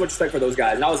 I have so much respect for those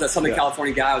guys. And I was a Southern Yeah.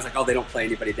 California guy. I was like, oh, they don't play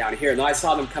anybody down here. And then I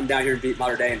saw them come down here and beat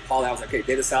Mater Dei and Paul. And I was like, okay,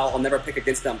 De La Salle, I'll never pick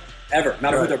against them ever, no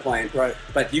matter who Right. they're playing. Right.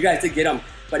 But you guys did get them.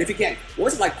 But if you can't, what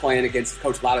was it like playing against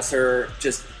Coach Ladouceur,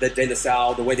 just the De La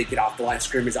Salle, the way they get off the line of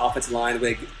scrimmage, the offensive line, the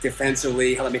way they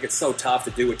defensively, how they make it so tough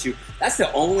to do what you. That's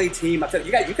the only team. I feel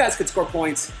you guys could score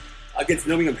points against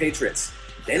New England Patriots.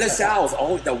 De La Salle is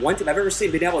always the one team I've ever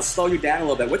seen being able to slow you down a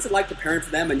little bit. What's it like preparing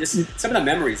for them and just some of the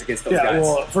memories against those guys?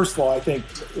 Well, first of all, I think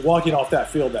walking off that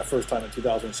field that first time in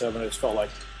 2007, I just felt like,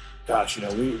 gosh,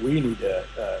 we need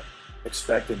to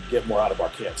expect and get more out of our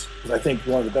kids. Because I think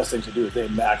one of the best things to do is they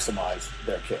maximize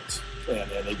their kids and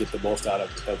they get the most out of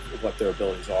what their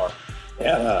abilities are.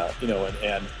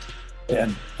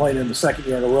 And playing in the second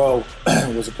year in a row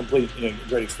was a complete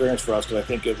great experience for us because I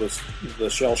think it was the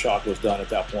shell shock was done at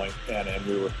that point and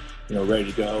we were ready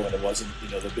to go, and it wasn't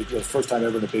it was the first time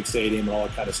ever in a big stadium and all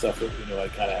that kind of stuff that I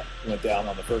kind of went down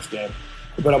on the first game.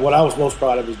 But what I was most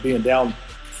proud of was being down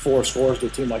 4 scores to a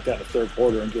team like that in the third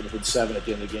quarter and getting within 7 at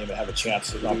the end of the game and have a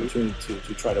chance, an opportunity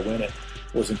to try to win it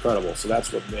was incredible. So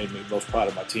that's what made me most proud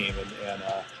of my team,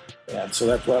 and so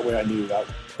that way I knew that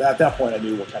at that point I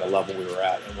knew what kind of level we were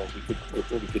at and what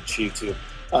we could achieve to.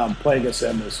 Playing against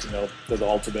them is the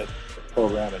ultimate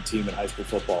program and team in high school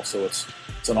football. So it's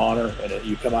an honor, and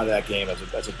you come out of that game as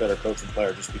a better coach and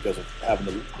player just because of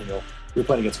having you're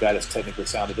playing against a guy that's technically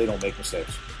sound. They don't make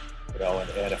mistakes,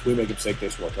 and if we make a mistake, they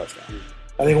score a touchdown.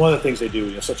 I think one of the things they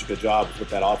do such a good job with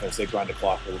that offense, they grind the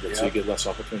clock a little bit, so you get less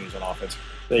opportunities on offense.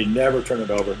 They never turn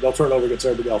it over. They'll turn it over against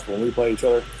everybody else, but when we play each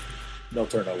other, no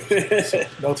turnovers.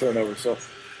 No turnovers.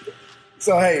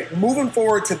 So, hey, moving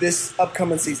forward to this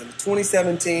upcoming season, the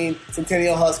 2017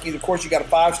 Centennial Huskies, of course, you got a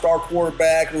 5-star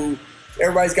quarterback who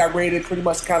everybody's got rated pretty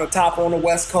much kind of top on the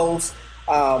West Coast.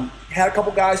 Had a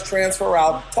couple guys transfer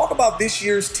out. Talk about this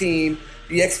year's team,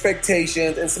 the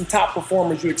expectations, and some top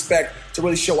performers you expect to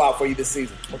really show out for you this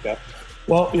season. Okay.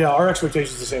 Well, our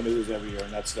expectation is the same as it is every year,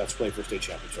 and that's play for state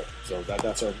championship. So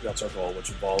that's our goal, which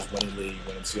involves winning league,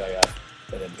 winning CIF,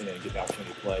 and then get an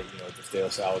opportunity to play, just De La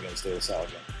Salle against De La Salle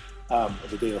again.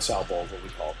 The De La Salle Bowl is what we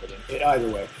call it, but either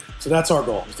way. So that's our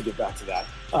goal, is to get back to that.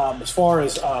 As far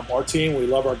as our team, we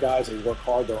love our guys. They work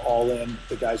hard. They're all in.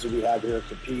 The guys that we have here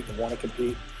compete and want to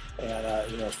compete. And,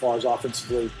 as far as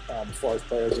offensively, as far as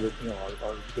players that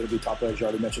are going to be top players, you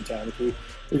already mentioned Tanner McKee.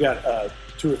 We got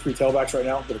 2 or 3 tailbacks right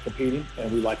now that are competing,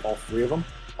 and we like all 3 of them.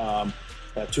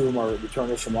 2 of them are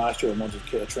returners from last year, and one's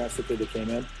a transfer kid that came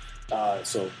in.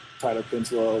 So Tyler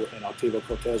Kinslow and Octavio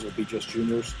Cortez will be just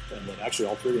juniors, and then actually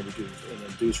all 3 of them are juniors. And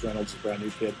then Deuce Reynolds, a brand new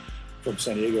kid from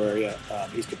San Diego area,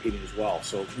 he's competing as well.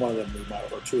 So one of them,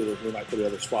 2 of them, we might put in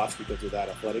other spots because of that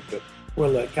athletic, but we'll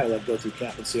let go through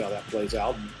camp and see how that plays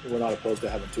out. And we're not opposed to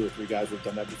having 2 or 3 guys who've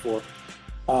done that before.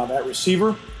 At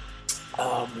receiver,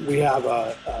 we have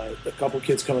a couple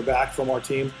kids coming back from our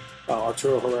team.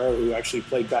 Arturo Herrera, who actually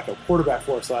played backup quarterback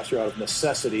for us last year out of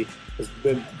necessity, has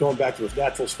been going back to his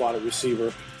natural spot at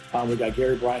receiver. We got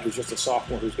Gary Bryant, who's just a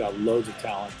sophomore, who's got loads of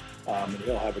talent, and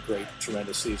he'll have a great,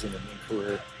 tremendous season and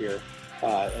career here.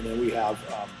 And then we have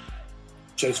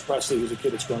Chase Presley, who's a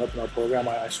kid that's grown up in our program.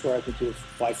 I swear I think he was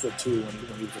 5'2"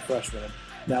 when he was a freshman, and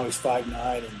now he's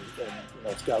 5'9", and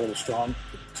he's got a little strong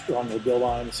little build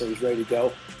on him, so he's ready to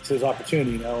go. It's his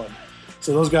opportunity, and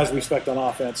so those guys we expect on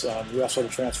offense. We also have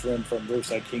a transfer in from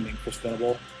Riverside King named Chris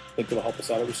Venable. I think that'll help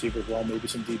us out at receiver as well, maybe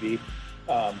some DB.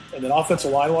 And then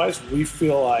offensive line-wise, we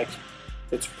feel like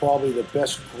it's probably the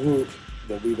best group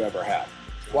that we've ever had.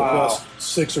 Wow. The best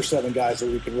 6 or 7 guys that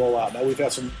we can roll out. Now, we've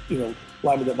had some,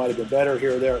 linemen that might have been better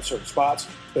here or there at certain spots,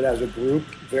 but as a group,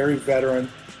 very veteran,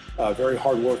 very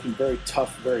hardworking, very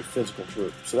tough, very physical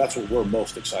group. So that's what we're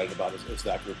most excited about is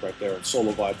that group right there. And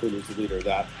Solo Vibe, who's the leader of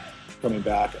that, coming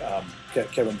back.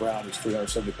 Kevin Brown, who's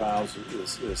 370 pounds,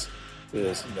 is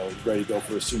ready to go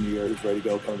for his senior year. He's ready to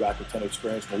go, coming back with a ton of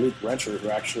experience. Malik Rencher, who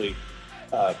actually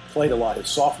played a lot his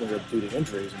sophomore year due to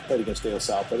injuries and played against De La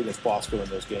Salle, played against Bosco in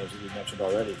those games, as we mentioned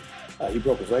already. He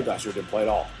broke his leg last year, didn't play at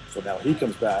all. So now he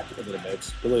comes back into the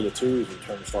mix. Billy Latu is a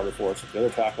returning starter for us at the other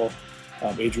tackle.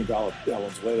 Adrian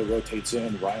Valenzuela rotates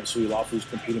in. Ryan Suiloff, who's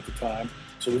competing for time.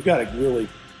 So we've got a really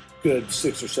good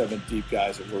 6 or 7 deep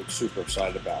guys that we're super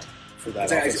excited about for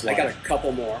that offensive line. I got a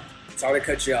couple more. Sorry to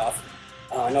cut you off.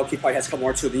 I know Keith probably has a couple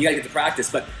more too, but you got to get to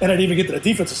practice. But and I didn't even get to the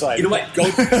defensive side. You know what?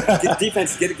 Go get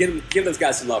defense. Give those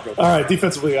guys some love, real quick. All right,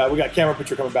 defensively, we got Cameron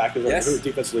Pitcher coming back as Yes. our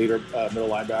defense leader, middle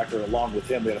linebacker. Along with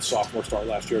him, we had a sophomore start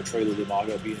last year, Trey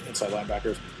Lulimago, being inside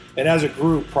linebackers. And as a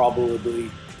group,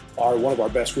 probably are one of our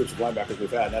best groups of linebackers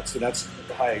we've had. And that's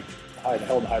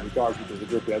held in high regards because the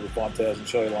group we had with Fontes and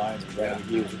Shelly Lyons and Brandon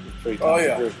McGee was a pretty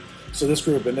talented group. So this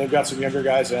group, and they've got some younger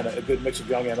guys and a good mix of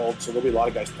young and old. So there'll be a lot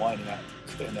of guys playing in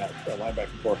that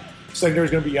linebacking core. Secondary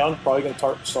is going to be young, probably going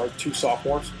to start 2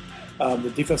 sophomores.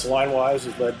 The defensive line-wise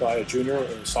is led by a junior,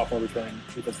 a sophomore returning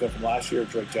defensive end from last year,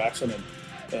 Drake Jackson,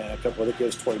 and a couple other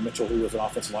kids, Toy Mitchell, who was an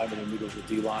offensive lineman and moved over to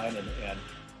the D-line, and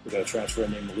we got a transfer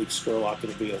named Malik Skurlock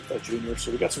that'll be a junior.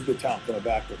 So we got some good talent coming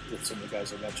back with some of the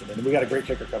guys I mentioned. And then we got a great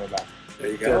kicker coming back. There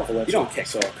you go. You don't kick,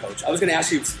 Coach. I was going to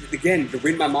ask you, again, to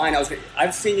read my mind,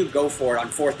 I've seen you go for it on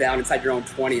 4th down inside your own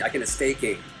 20, like in a state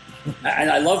game. And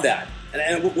I love that.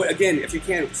 And again, if you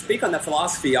can, speak on that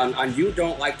philosophy on you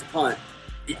don't like to punt.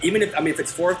 Even if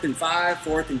it's 4th and 5,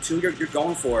 4th and 2, you're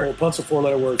going for it. Well, punt's a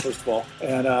 4-letter word, first of all.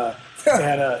 And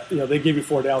they give you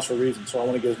 4 downs for a reason, so I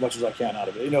want to get as much as I can out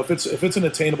of it. If it's an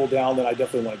attainable down, then I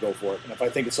definitely want to go for it. And if I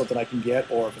think it's something I can get,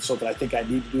 or if it's something I think I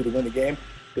need to do to win the game,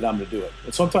 then I'm going to do it.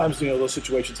 And sometimes, those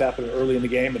situations happen early in the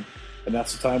game, and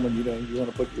that's the time when you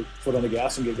want to put your foot on the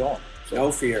gas and get going. So.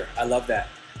 No fear. I love that.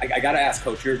 I got to ask,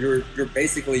 Coach, you're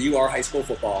basically, you are high school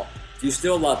football. Do you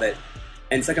still love it?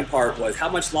 And second part was, how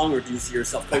much longer do you see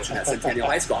yourself coaching at Centennial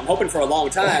High School? I'm hoping for a long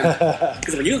time,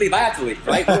 because when you leave, I have to leave,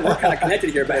 right? We're kind of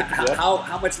connected here, but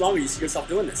how much longer do you see yourself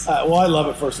doing this? Well, I love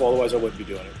it, first of all, otherwise I wouldn't be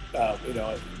doing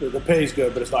it. The pay is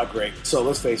good, but it's not great. So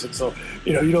let's face it. So,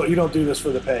 you don't do this for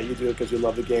the pay. You do it because you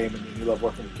love the game and you love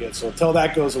working with kids. So until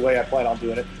that goes away, I plan on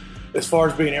doing it. As far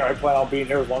as being here, I plan on being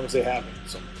here as long as they have me.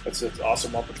 So it's an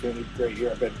awesome opportunity, great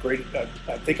year. I've been great.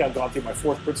 I think I've gone through my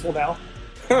 4th principal now,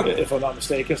 if I'm not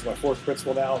mistaken. It's my 4th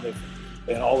principal now,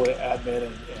 and all the admin,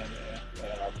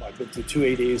 and I've been through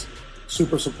 2 ADs,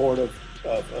 super supportive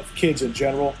of kids in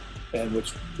general, and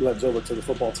which lends over to the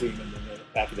football team and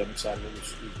the academic side of it, which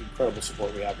is incredible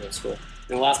support we have here at school.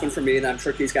 And the last one for me, and I'm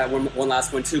sure Keith's got one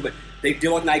last one too, but they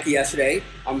deal with Nike yesterday.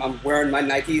 I'm wearing my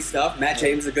Nike stuff. Matt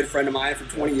James is a good friend of mine for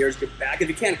 20 years. Get back if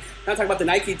you can. Kind of talk about the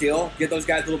Nike deal, give those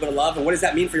guys a little bit of love, and what does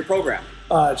that mean for your program?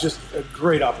 Just a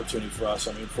great opportunity for us.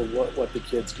 I mean, for what the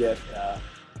kids get,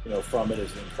 from it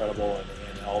is incredible,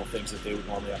 and all the things that they would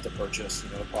normally have to purchase.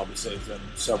 It probably saves them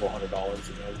several $100s.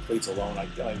 Cleats alone. I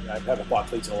haven't bought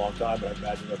cleats in a long time, but I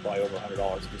imagine they're probably over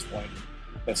 $100 at this point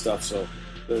and stuff. So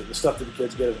the stuff that the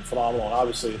kids get is phenomenal, and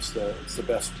obviously it's the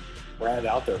best brand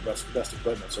out there, best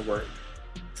equipment. So we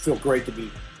feel great to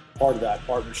be part of that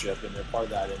partnership, and they're part of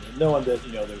that, and knowing that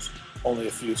there's only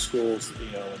a few schools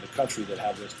in the country that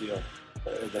have this deal,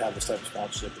 that have this type of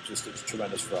sponsorship. It's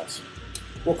tremendous for us.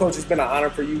 Well, Coach, it's been an honor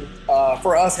for you,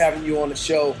 for us having you on the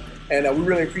show, and we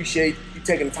really appreciate you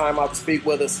taking the time out to speak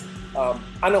with us.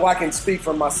 I know I can speak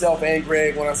for myself and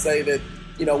Greg when I say that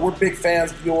we're big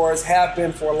fans of yours, have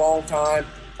been for a long time.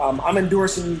 I'm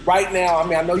endorsing you right now. I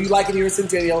mean, I know you like it here at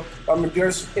Centennial, but I'm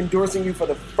endorsing you for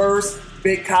the first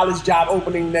big college job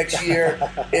opening next year.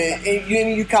 and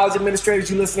any of you college administrators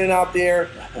you listening out there,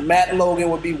 Matt Logan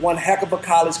would be one heck of a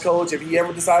college coach if he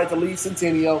ever decided to leave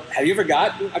Centennial. Have you ever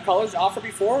gotten a college offer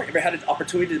before? Ever had an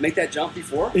opportunity to make that jump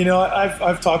before?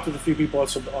 I've talked with a few people,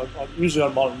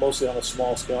 usually mostly on a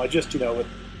small scale. I just,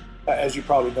 as you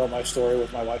probably know my story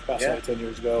with my wife passing away 10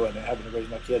 years ago and having to raise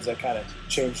my kids, that kind of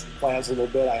changed plans a little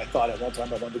bit. I thought at one time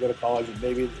I wanted to go to college, and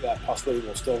maybe that possibility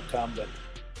will still come, but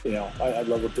I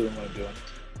love doing what I'm doing.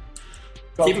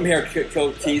 Keep him here,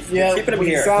 Coach Keith. Yeah, keep him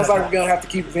here. Sounds like we're going to have to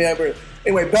keep him here. But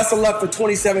anyway, best of luck for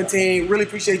 2017. Really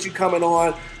appreciate you coming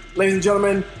on. Ladies and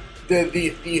gentlemen,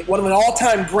 the one of the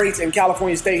all-time greats in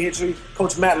California State history,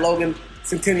 Coach Matt Logan,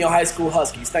 Centennial High School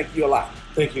Huskies. Thank you a lot.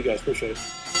 Thank you, guys. Appreciate it.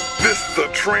 This is the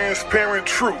Transparent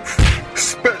Truth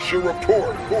Special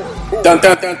Report. Dun,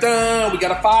 dun, dun, dun. We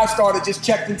got a 5-star that just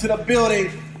checked into the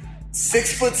building.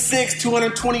 6'6",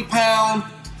 220-pound,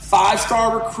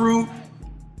 5-star recruit,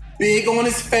 big on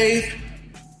his faith,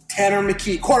 Tanner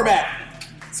McKee, quarterback,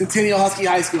 Centennial Husky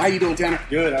High School. How you doing, Tanner?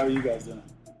 Good. How are you guys doing?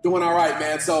 Doing all right,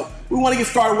 man. So we want to get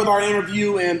started with our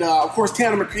interview, and of course,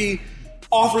 Tanner McKee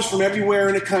offers from everywhere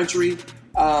in the country.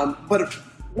 But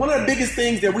one of the biggest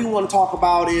things that we want to talk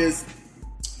about is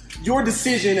your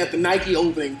decision at the Nike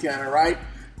opening, Tanner. Right?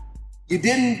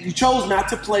 You chose not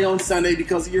to play on Sunday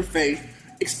because of your faith.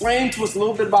 Explain to us a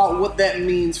little bit about what that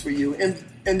means for you, and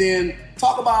then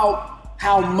talk about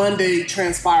how Monday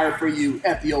transpired for you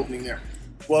at the opening there.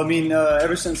 Well, I mean,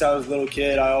 ever since I was a little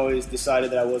kid, I always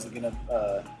decided that I wasn't going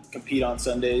to compete on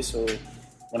Sundays. So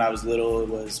when I was little, it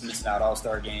was missing out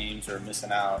All-Star games or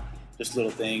missing out just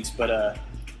little things. But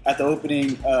at the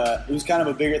opening, it was kind of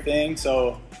a bigger thing.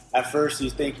 So at first you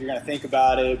think you're going to think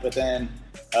about it, but then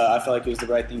I felt like it was the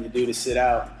right thing to do to sit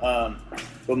out.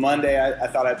 But Monday, I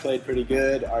thought I played pretty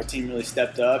good. Our team really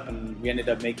stepped up, and we ended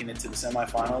up making it to the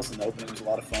semifinals, and the opening was a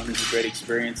lot of fun. It was a great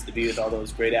experience to be with all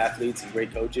those great athletes and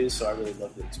great coaches, so I really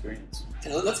loved the experience.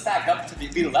 And let's back up to the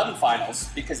Elite 11 finals,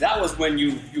 because that was when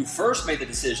you first made the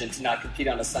decision to not compete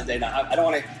on a Sunday. Now, I don't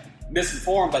want to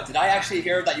misinform, but did I actually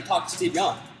hear that you talked to Steve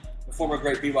Young, the former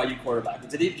great BYU quarterback?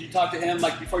 Did you talk to him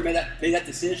before you made that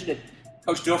decision? Did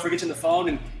Coach Dilfer get you on the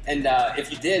phone, and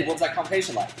if you did, what was that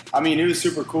conversation like? I mean, it was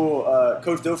super cool.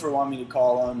 Coach Dilfer wanted me to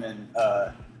call him and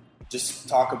just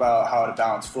talk about how to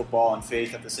balance football and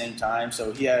faith at the same time.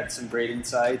 So he had some great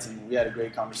insights, and we had a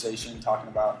great conversation talking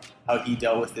about how he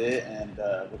dealt with it and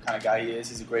what kind of guy he is.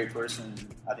 He's a great person.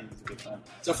 I think he's a good friend.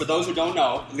 So for those who don't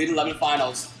know, Elite 11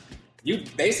 finals, you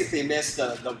basically missed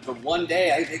the one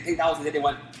day. I think that was the day they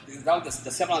went. That was the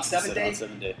 7-on-7 day.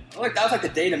 7-on-7 day. That was like the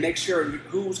day to make sure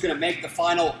who was going to make the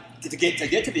final to get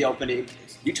to the opening.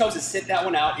 You chose to sit that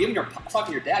one out. Even talking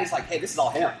to your dad, he's like, "Hey, this is all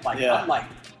him." I'm like,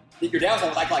 your dad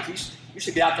was like, you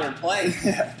should get out there and play.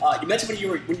 You mentioned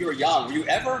when you were young.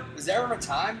 Was there ever a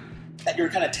time that you were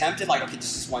kind of tempted, like, okay,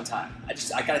 just this one time?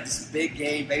 I got this big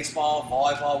game, baseball,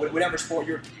 volleyball, whatever sport.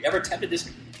 You ever tempted just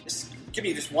give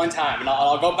me just one time, and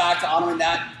I'll go back to honoring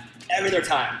that every other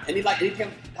time. Any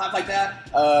times like that?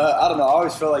 I don't know. I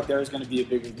always felt like there was going to be a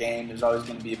bigger game. There's always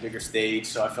going to be a bigger stage.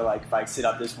 So I feel like if I sit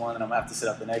out this one, then I'm going to have to sit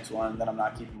out the next one. Then I'm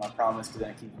not keeping my promise because then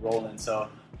I keep rolling. So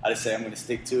I just say I'm going to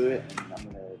stick to it, and I'm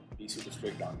going to be super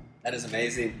strict on it. That is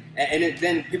amazing. And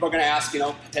then people are going to ask,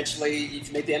 potentially if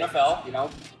you make the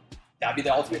NFL, that'd be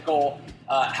the ultimate goal.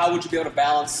 How would you be able to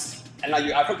balance? And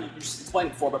I've heard you explain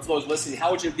it before, but for those listening,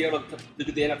 how would you be able to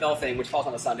do the NFL thing, which falls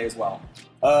on a Sunday as well?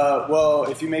 Well,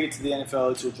 if you make it to the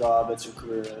NFL, it's your job, it's your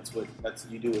career,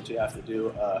 you do what you have to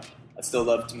do. I still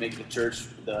love to make the church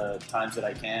the times that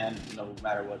I can, no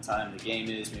matter what time the game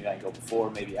is. Maybe I can go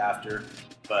before, maybe after.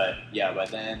 But yeah, by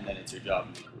then it's your job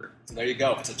and your career. So there you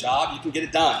go. If it's a job, you can get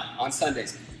it done on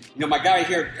Sundays. My guy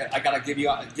here, I gotta give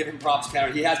him props,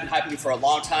 Tanner. He has been hyping you for a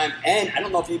long time, and I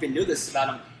don't know if you even knew this about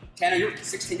him. Tanner, you're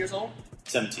 16 years old?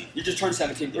 17. You just turned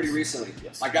 17 pretty Yes. recently.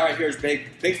 Yes. My guy right here is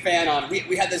big fan on.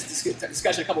 We had this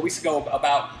discussion a couple weeks ago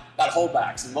about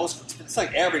holdbacks, and it's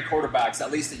like every quarterback's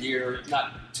at least a year, if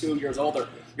not 2 years older.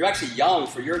 You're actually young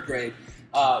for your grade.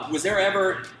 Was there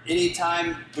ever any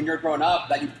time when you were growing up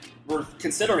that you were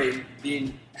considering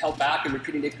being held back and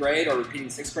repeating 8th grade or repeating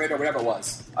 6th grade or whatever it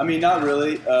was? I mean, not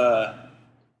really.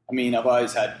 I've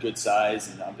always had good size,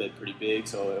 and I've been pretty big,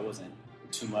 so it wasn't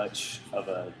too much of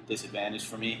a disadvantage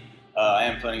for me. I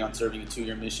am planning on serving a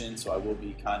 2-year mission, so I will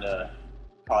be kind of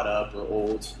caught up or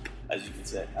old, as you can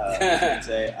say,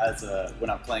 when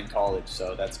I'm playing college.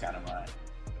 So that's kind of my.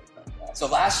 So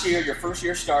last year, your first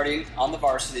year starting on the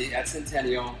varsity at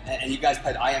Centennial, and you guys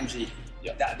played IMG.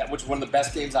 Yep. That was one of the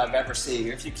best games I've ever seen.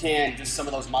 If you can, just some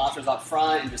of those monsters up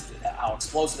front and just how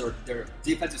explosive their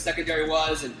defensive secondary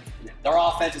was and their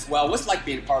offense as well. What's it like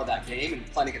being a part of that game and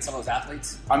playing against some of those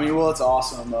athletes? I mean, well, it's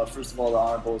awesome. First of all, the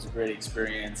Honor Bowl is a great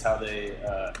experience. How they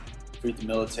treat the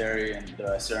military and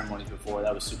the ceremonies before,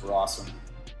 that was super awesome.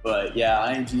 But yeah,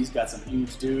 IMG's got some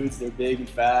huge dudes. They're big and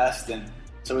fast, and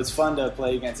so it's fun to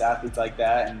play against athletes like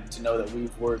that and to know that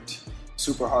we've worked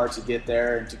super hard to get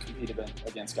there and to compete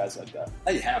against guys like that.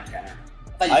 I thought you had him, Tanner.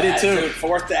 I did too. Dude,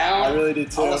 4th down. I really did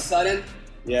too. All of a sudden,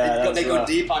 Yeah, they go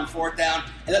deep on 4th down.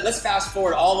 And let's fast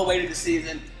forward all the way to the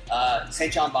season,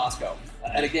 St. John Bosco.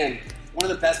 And again, one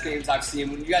of the best games I've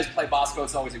seen. When you guys play Bosco,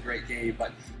 it's always a great game.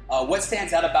 But what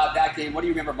stands out about that game? What do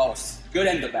you remember most? Good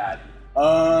and the bad. If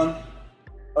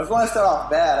I want to start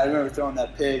off bad, I remember throwing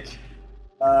that pick.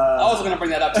 I was going to bring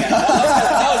that up, Tanner.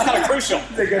 That was kind of crucial.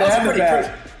 good That was and the pretty bad.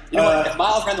 crucial. You know what? If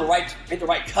Miles made the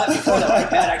right cut before that, like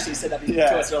Matt actually said that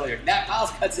to us earlier. Matt Miles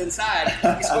cuts inside,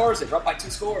 he scores it. We're up by 2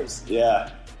 scores.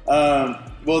 Yeah.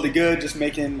 Well, the good, just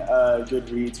making good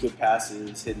reads, good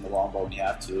passes, hitting the long ball when you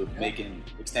have to,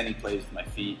 extending plays with my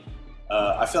feet.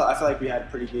 I feel like we had a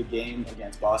pretty good game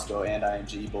against Bosco and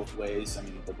IMG both ways. I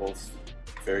mean, they're both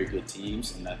very good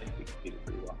teams, and I think we competed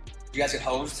pretty well. You guys get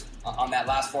hosed on that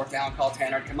last 4th down call,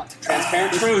 Tanner. Come on,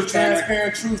 transparent truth, Tanner.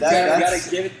 Transparent truth, That- You gotta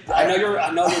give it. I know you're I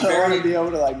don't want to very. be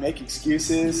able to like make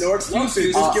excuses. No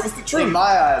excuses. Just give us the In truth. my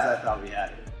eyes, I thought we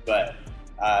had it, but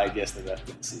I guess the ref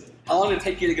didn't see it. How long did it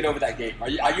take you to get over that game? Are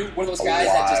you one of those guys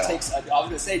that just takes? I was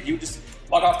gonna say, do you just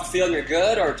walk off the field and you're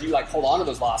good, or do you like hold on to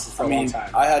those losses for a long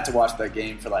time? I had to watch that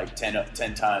game for like 10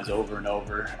 times over and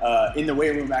over. In the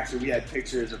weight room, actually, we had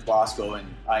pictures of Bosco and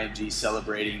IMG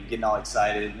celebrating, getting all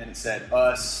excited, and then it said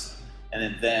us and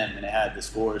then them, and it had the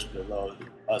scores below,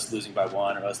 us losing by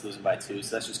 1 or us losing by 2.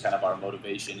 So that's just kind of our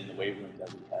motivation in the weight room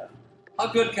that we have. How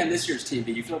good can this year's team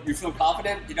be? You feel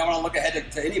confident? You don't want to look ahead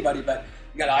to anybody, but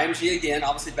you got IMG again.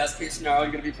 Obviously, best case scenario,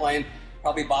 you're going to be playing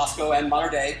probably Bosco and Mater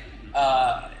Dei.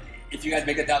 If you guys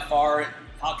make it that far,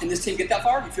 how can this team get that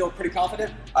far? You feel pretty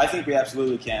confident? I think we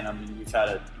absolutely can. I mean, we've had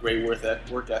a great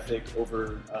work ethic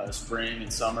over spring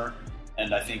and summer,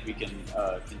 and I think we can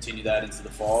continue that into the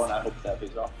fall, and I hope that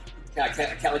pays off. I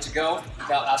can't let you go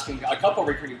without asking a couple of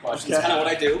recruiting questions. Okay. Kind of what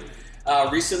I do.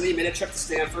 Recently, made a trip to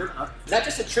Stanford. Is that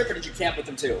just a trip, or did you camp with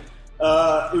them too?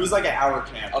 It was like an hour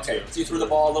camp. Okay, too. so you threw the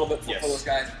ball a little bit for Yes. those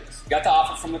guys. Yes. You got the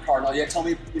offer from the Cardinal. You had told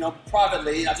me,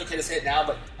 privately, that's okay to say it now,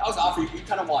 but that was the offer you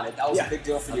kind of wanted. That was a big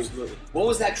deal for you. Absolutely. What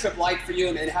was that trip like for you,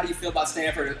 and how do you feel about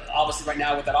Stanford, obviously, right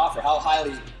now with that offer? How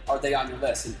highly are they on your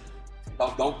list? And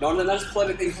don't let us pull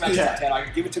anything from extra Yeah.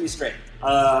 10. Give it to me straight.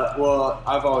 Well,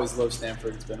 I've always loved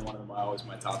Stanford. It's been always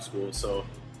my top school. So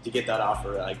to get that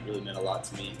offer, really meant a lot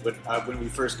to me. But when we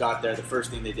first got there, the first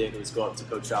thing they did was go up to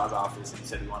Coach Shaw's office and he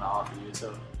said, "We want to offer you."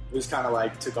 So it was kind of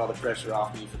like took all the pressure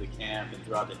off me for the camp and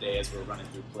throughout the day as we were running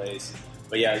through plays.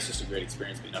 But yeah, it's just a great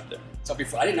experience being up there. So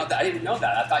before, I didn't know that. I didn't know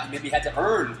that. I thought you maybe had to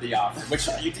earn the offer, which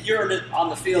you earned it on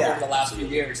the field over the last few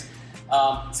years.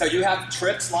 So you have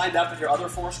trips lined up with your other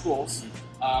 4 schools.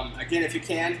 Again, if you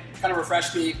can, kind of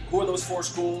refresh me. Who are those 4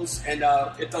 schools? And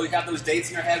if you have those dates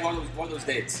in your head, what are those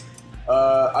dates?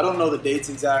 I don't know the dates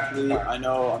exactly. I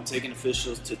know I'm taking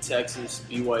officials to Texas,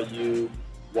 BYU,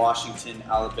 Washington,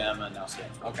 Alabama, and now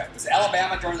Stanford. Okay. Was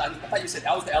Alabama during? I thought you said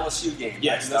that was the LSU game.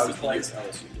 Yes, right? that was the plays.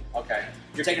 LSU game. Okay.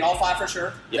 You're taking all 5 for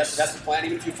sure? Yes. That's the plan.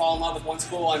 Even if you fall in love with one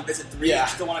school and visit 3, Yeah. you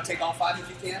still want to take all 5 if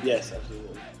you can? Yes,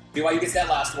 absolutely. BYU gets that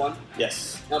last one.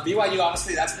 Yes. Now, BYU,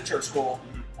 obviously, that's the church school.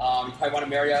 You probably want to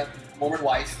marry a Mormon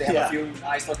wife. They have a few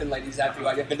nice-looking ladies at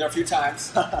BYU. I've been there a few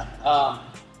times.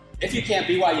 If you can,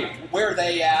 BYU, where are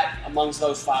they at amongst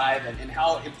those 5, and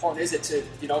how important is it to,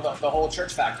 the whole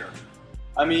church factor?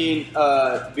 I mean,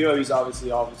 BYU's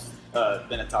obviously always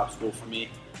been a top school for me.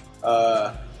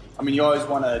 I mean, you always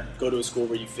want to go to a school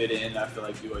where you fit in. I feel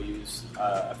like BYU's,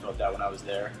 I felt that when I was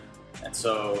there. And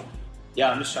so, yeah,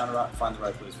 I'm just trying to find the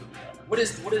right place for me right now. What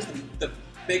is the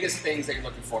biggest things that you're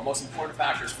looking for, most important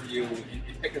factors for you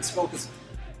in picking school? Because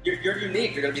you're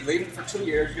unique. You're going to be leaving for 2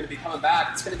 years. You're going to be coming back.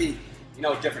 It's going to be,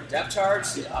 different depth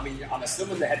charts. I mean, I'm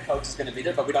assuming the head coach is going to be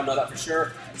there, but we don't know that for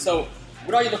sure. So,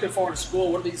 what are you looking for in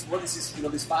school? What do these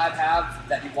 5 have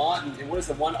that you want, and what is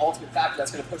the one ultimate factor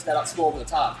that's going to push that out school over the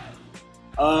top?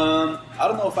 I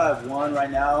don't know if I have one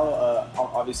right now.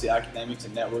 Obviously, academics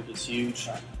and network is huge.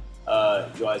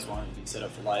 You always want to be set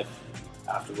up for life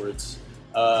afterwards.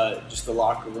 Just the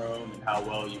locker room and how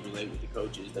well you relate with the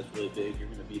coaches, that's really big. You're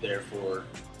going to be there for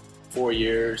 4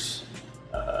 years.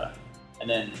 And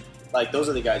then, those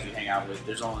are the guys you hang out with.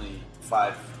 There's only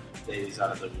 5 days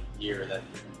out of the year that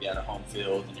you're going to be at a home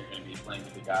field and you're going to be playing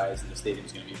with the guys and the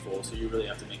stadium's going to be full. So you really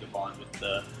have to make a bond with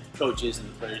the coaches and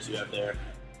the players you have there.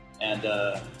 And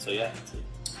that's it.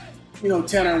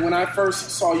 Tanner, when I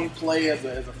first saw you play as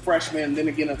a freshman, then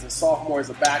again as a sophomore, as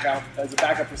a backup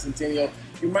for Centennial,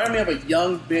 you remind me of a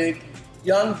young Ben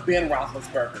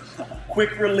Roethlisberger.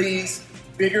 Quick release,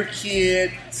 bigger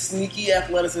kid, sneaky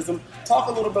athleticism. Talk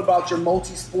a little bit about your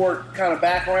multi-sport kind of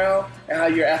background and how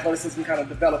your athleticism kind of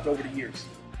developed over the years.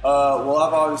 Well,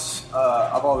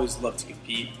 I've always loved to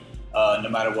compete. No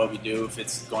matter what we do, if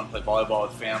it's going to play volleyball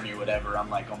with family or whatever,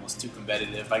 I'm almost too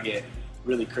competitive. I get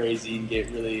really crazy and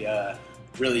get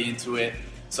really into it.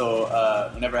 So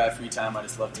whenever I have free time, I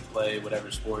just love to play whatever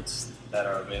sports that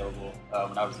are available.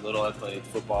 When I was little, I played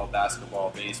football,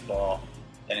 basketball, baseball.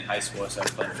 Then in high school, I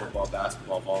started playing football,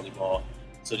 basketball, volleyball.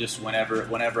 So just whenever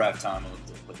I have time, I look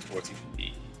to play sports and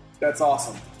compete. That's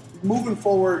awesome. Moving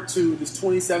forward to this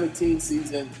 2017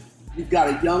 season, you've got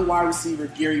a young wide receiver,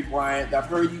 Gary Bryant, that I've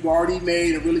heard you've already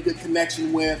made a really good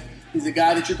connection with. He's a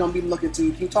guy that you're going to be looking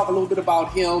to. Can you talk a little bit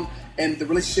about him and the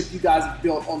relationship you guys have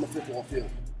built on the football field?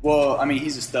 Well, I mean,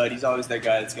 he's a stud. He's always that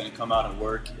guy that's going to come out and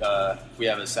work. If we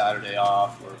have a Saturday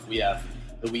off or if we have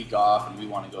the week off and we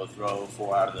want to go throw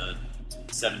 4 out of the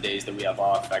 7 days that we have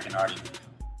off,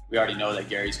 we already know that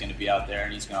Gary's going to be out there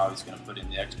and he's always going to put in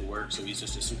the extra work. So he's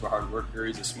just a super hard worker.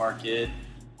 He's a smart kid,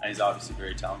 and he's obviously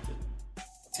very talented.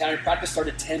 Tanner, practice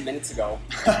started 10 minutes ago,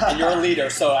 and you're a leader.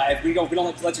 So if we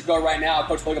don't let you go right now,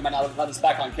 Coach Logan might not let us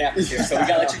back on campus here. So we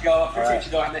got to let you go. Appreciate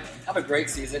you going. Have a great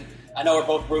season. I know we're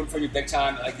both rooting for you big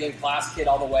time. Again, class kid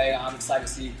all the way. I'm excited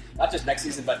to see not just next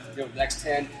season, but the next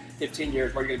 10, 15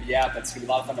 years where you're going to be at. That's going to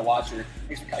be a lot of fun to watch.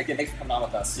 Thanks for coming on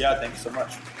with us. Yeah, thank you so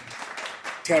much.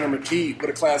 Tanner McKee, what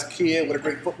a class kid, what a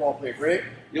great football player, Greg.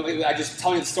 I just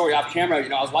telling you the story off camera.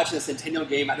 I was watching the Centennial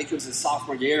game. I think it was his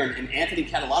sophomore year, and Anthony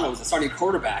Catalano was the starting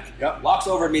quarterback. Yep. Walks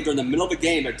over to me during the middle of the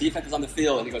game. Their defense is on the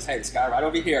field, and he goes, "Hey, this guy right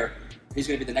over here, he's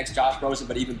going to be the next Josh Rosen,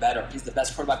 but even better. He's the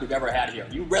best quarterback we've ever had here."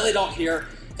 You really don't hear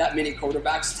that many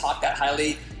quarterbacks talk that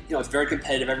highly. It's very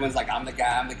competitive. Everyone's like, I'm the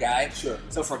guy. Sure.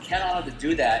 So for Catalano to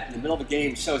do that in the middle of a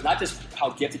game shows not just how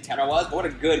gifted Tanner was, but what a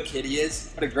good kid he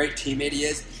is, what a great teammate he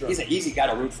is. Sure. He's an easy guy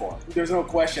to root for. There's no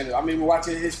question. I mean, we're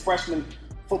watching his freshman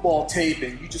football tape,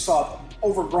 and you just saw an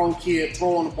overgrown kid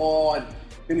throwing the ball, and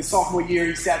then his sophomore year,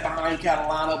 he sat behind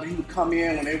Catalano, but he would come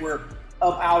in when they were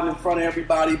up out in front of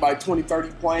everybody by 20, 30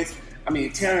 points. I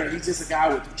mean, Tanner, he's just a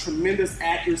guy with tremendous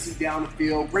accuracy down the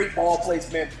field, great ball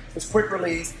placement, his quick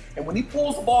release. And when he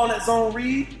pulls the ball in that zone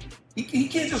read, he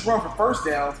can't just run for first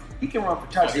downs. He can run for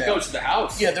touchdowns. He goes to the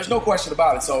house. Yeah, there's no question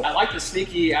about it. So I like the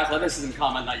sneaky athleticism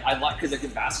comment. I like because like a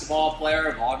basketball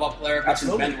player, volleyball player,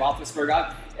 Ben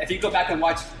Roethlisberger. If you go back and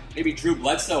watch maybe Drew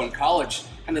Bledsoe in college,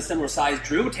 kind of similar size,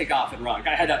 Drew would take off and run.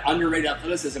 Guy had that underrated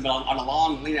athleticism, but on a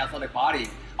long, lean, athletic body.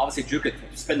 Obviously, Drew could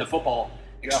spin the football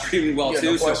extremely well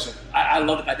too. No so I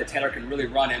love the fact that Tanner can really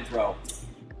run and throw.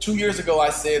 2 years ago, I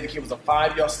said the kid was a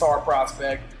 5-year star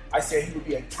prospect. I said he would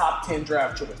be a top 10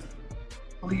 draft choice.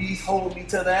 Please hold me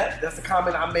to that. That's the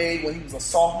comment I made when he was a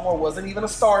sophomore, wasn't even a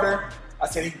starter. I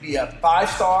said he'd be a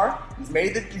 5-star. He's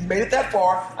made it that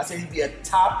far. I said he'd be a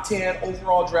top 10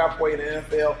 overall draft boy in the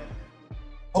NFL.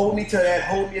 Hold me to that.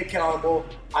 Hold me accountable.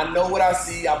 I know what I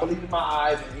see. I believe in my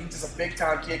eyes. And he's just a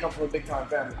big-time kid, comes from a big-time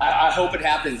family. I hope it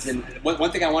happens. And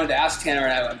one thing I wanted to ask Tanner,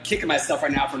 and I'm kicking myself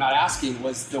right now for not asking,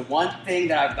 was the one thing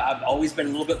that I've always been a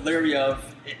little bit leery of.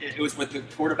 It was with the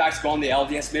quarterbacks going the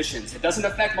LDS missions. It doesn't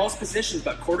affect most positions,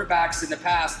 but quarterbacks in the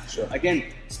past, Sure.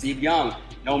 Again, Steve Young,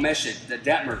 no mission. The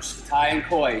Detmers, Ty and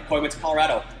Coy went to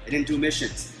Colorado. They didn't do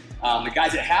missions. The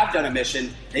guys that have done a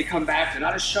mission, they come back, they're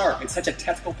not as sharp. It's such a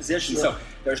technical position. Sure. So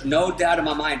there's no doubt in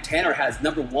my mind Tanner has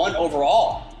 #1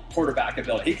 overall quarterback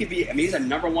ability. He could be, he's a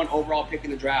 #1 overall pick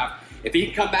in the draft. If he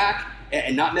can come back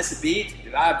and not miss a beat,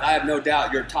 I have no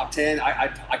doubt you're top 10.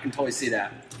 I can totally see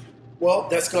that. Well,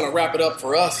 that's going to wrap it up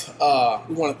for us.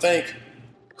 We want to thank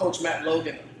Coach Matt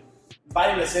Logan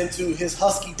inviting us into his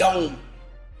Husky Dome,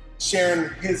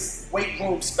 sharing his weight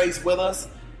room space with us.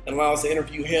 and allow us to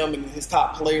interview him and his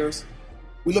top players.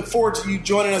 We look forward to you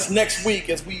joining us next week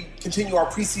as we continue our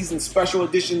preseason special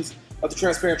editions of The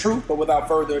Transparent Truth. But without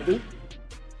further ado,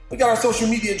 we got our social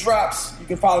media drops. You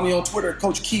can follow me on Twitter,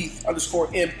 Coach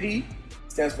Keith_MP.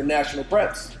 Stands for National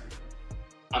Preps.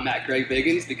 I'm at Greg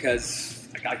Biggins because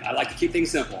I like to keep things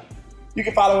simple. You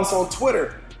can follow us on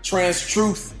Twitter,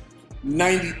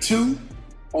 TransTruth92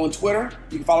 on Twitter.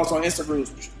 You can follow us on Instagram,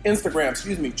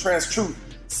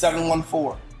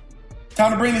 TransTruth714.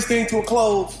 Time to bring this thing to a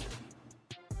close.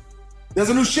 There's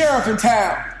a new sheriff in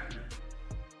town,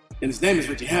 and his name is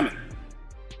Richie Hammond.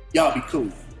 Y'all be cool.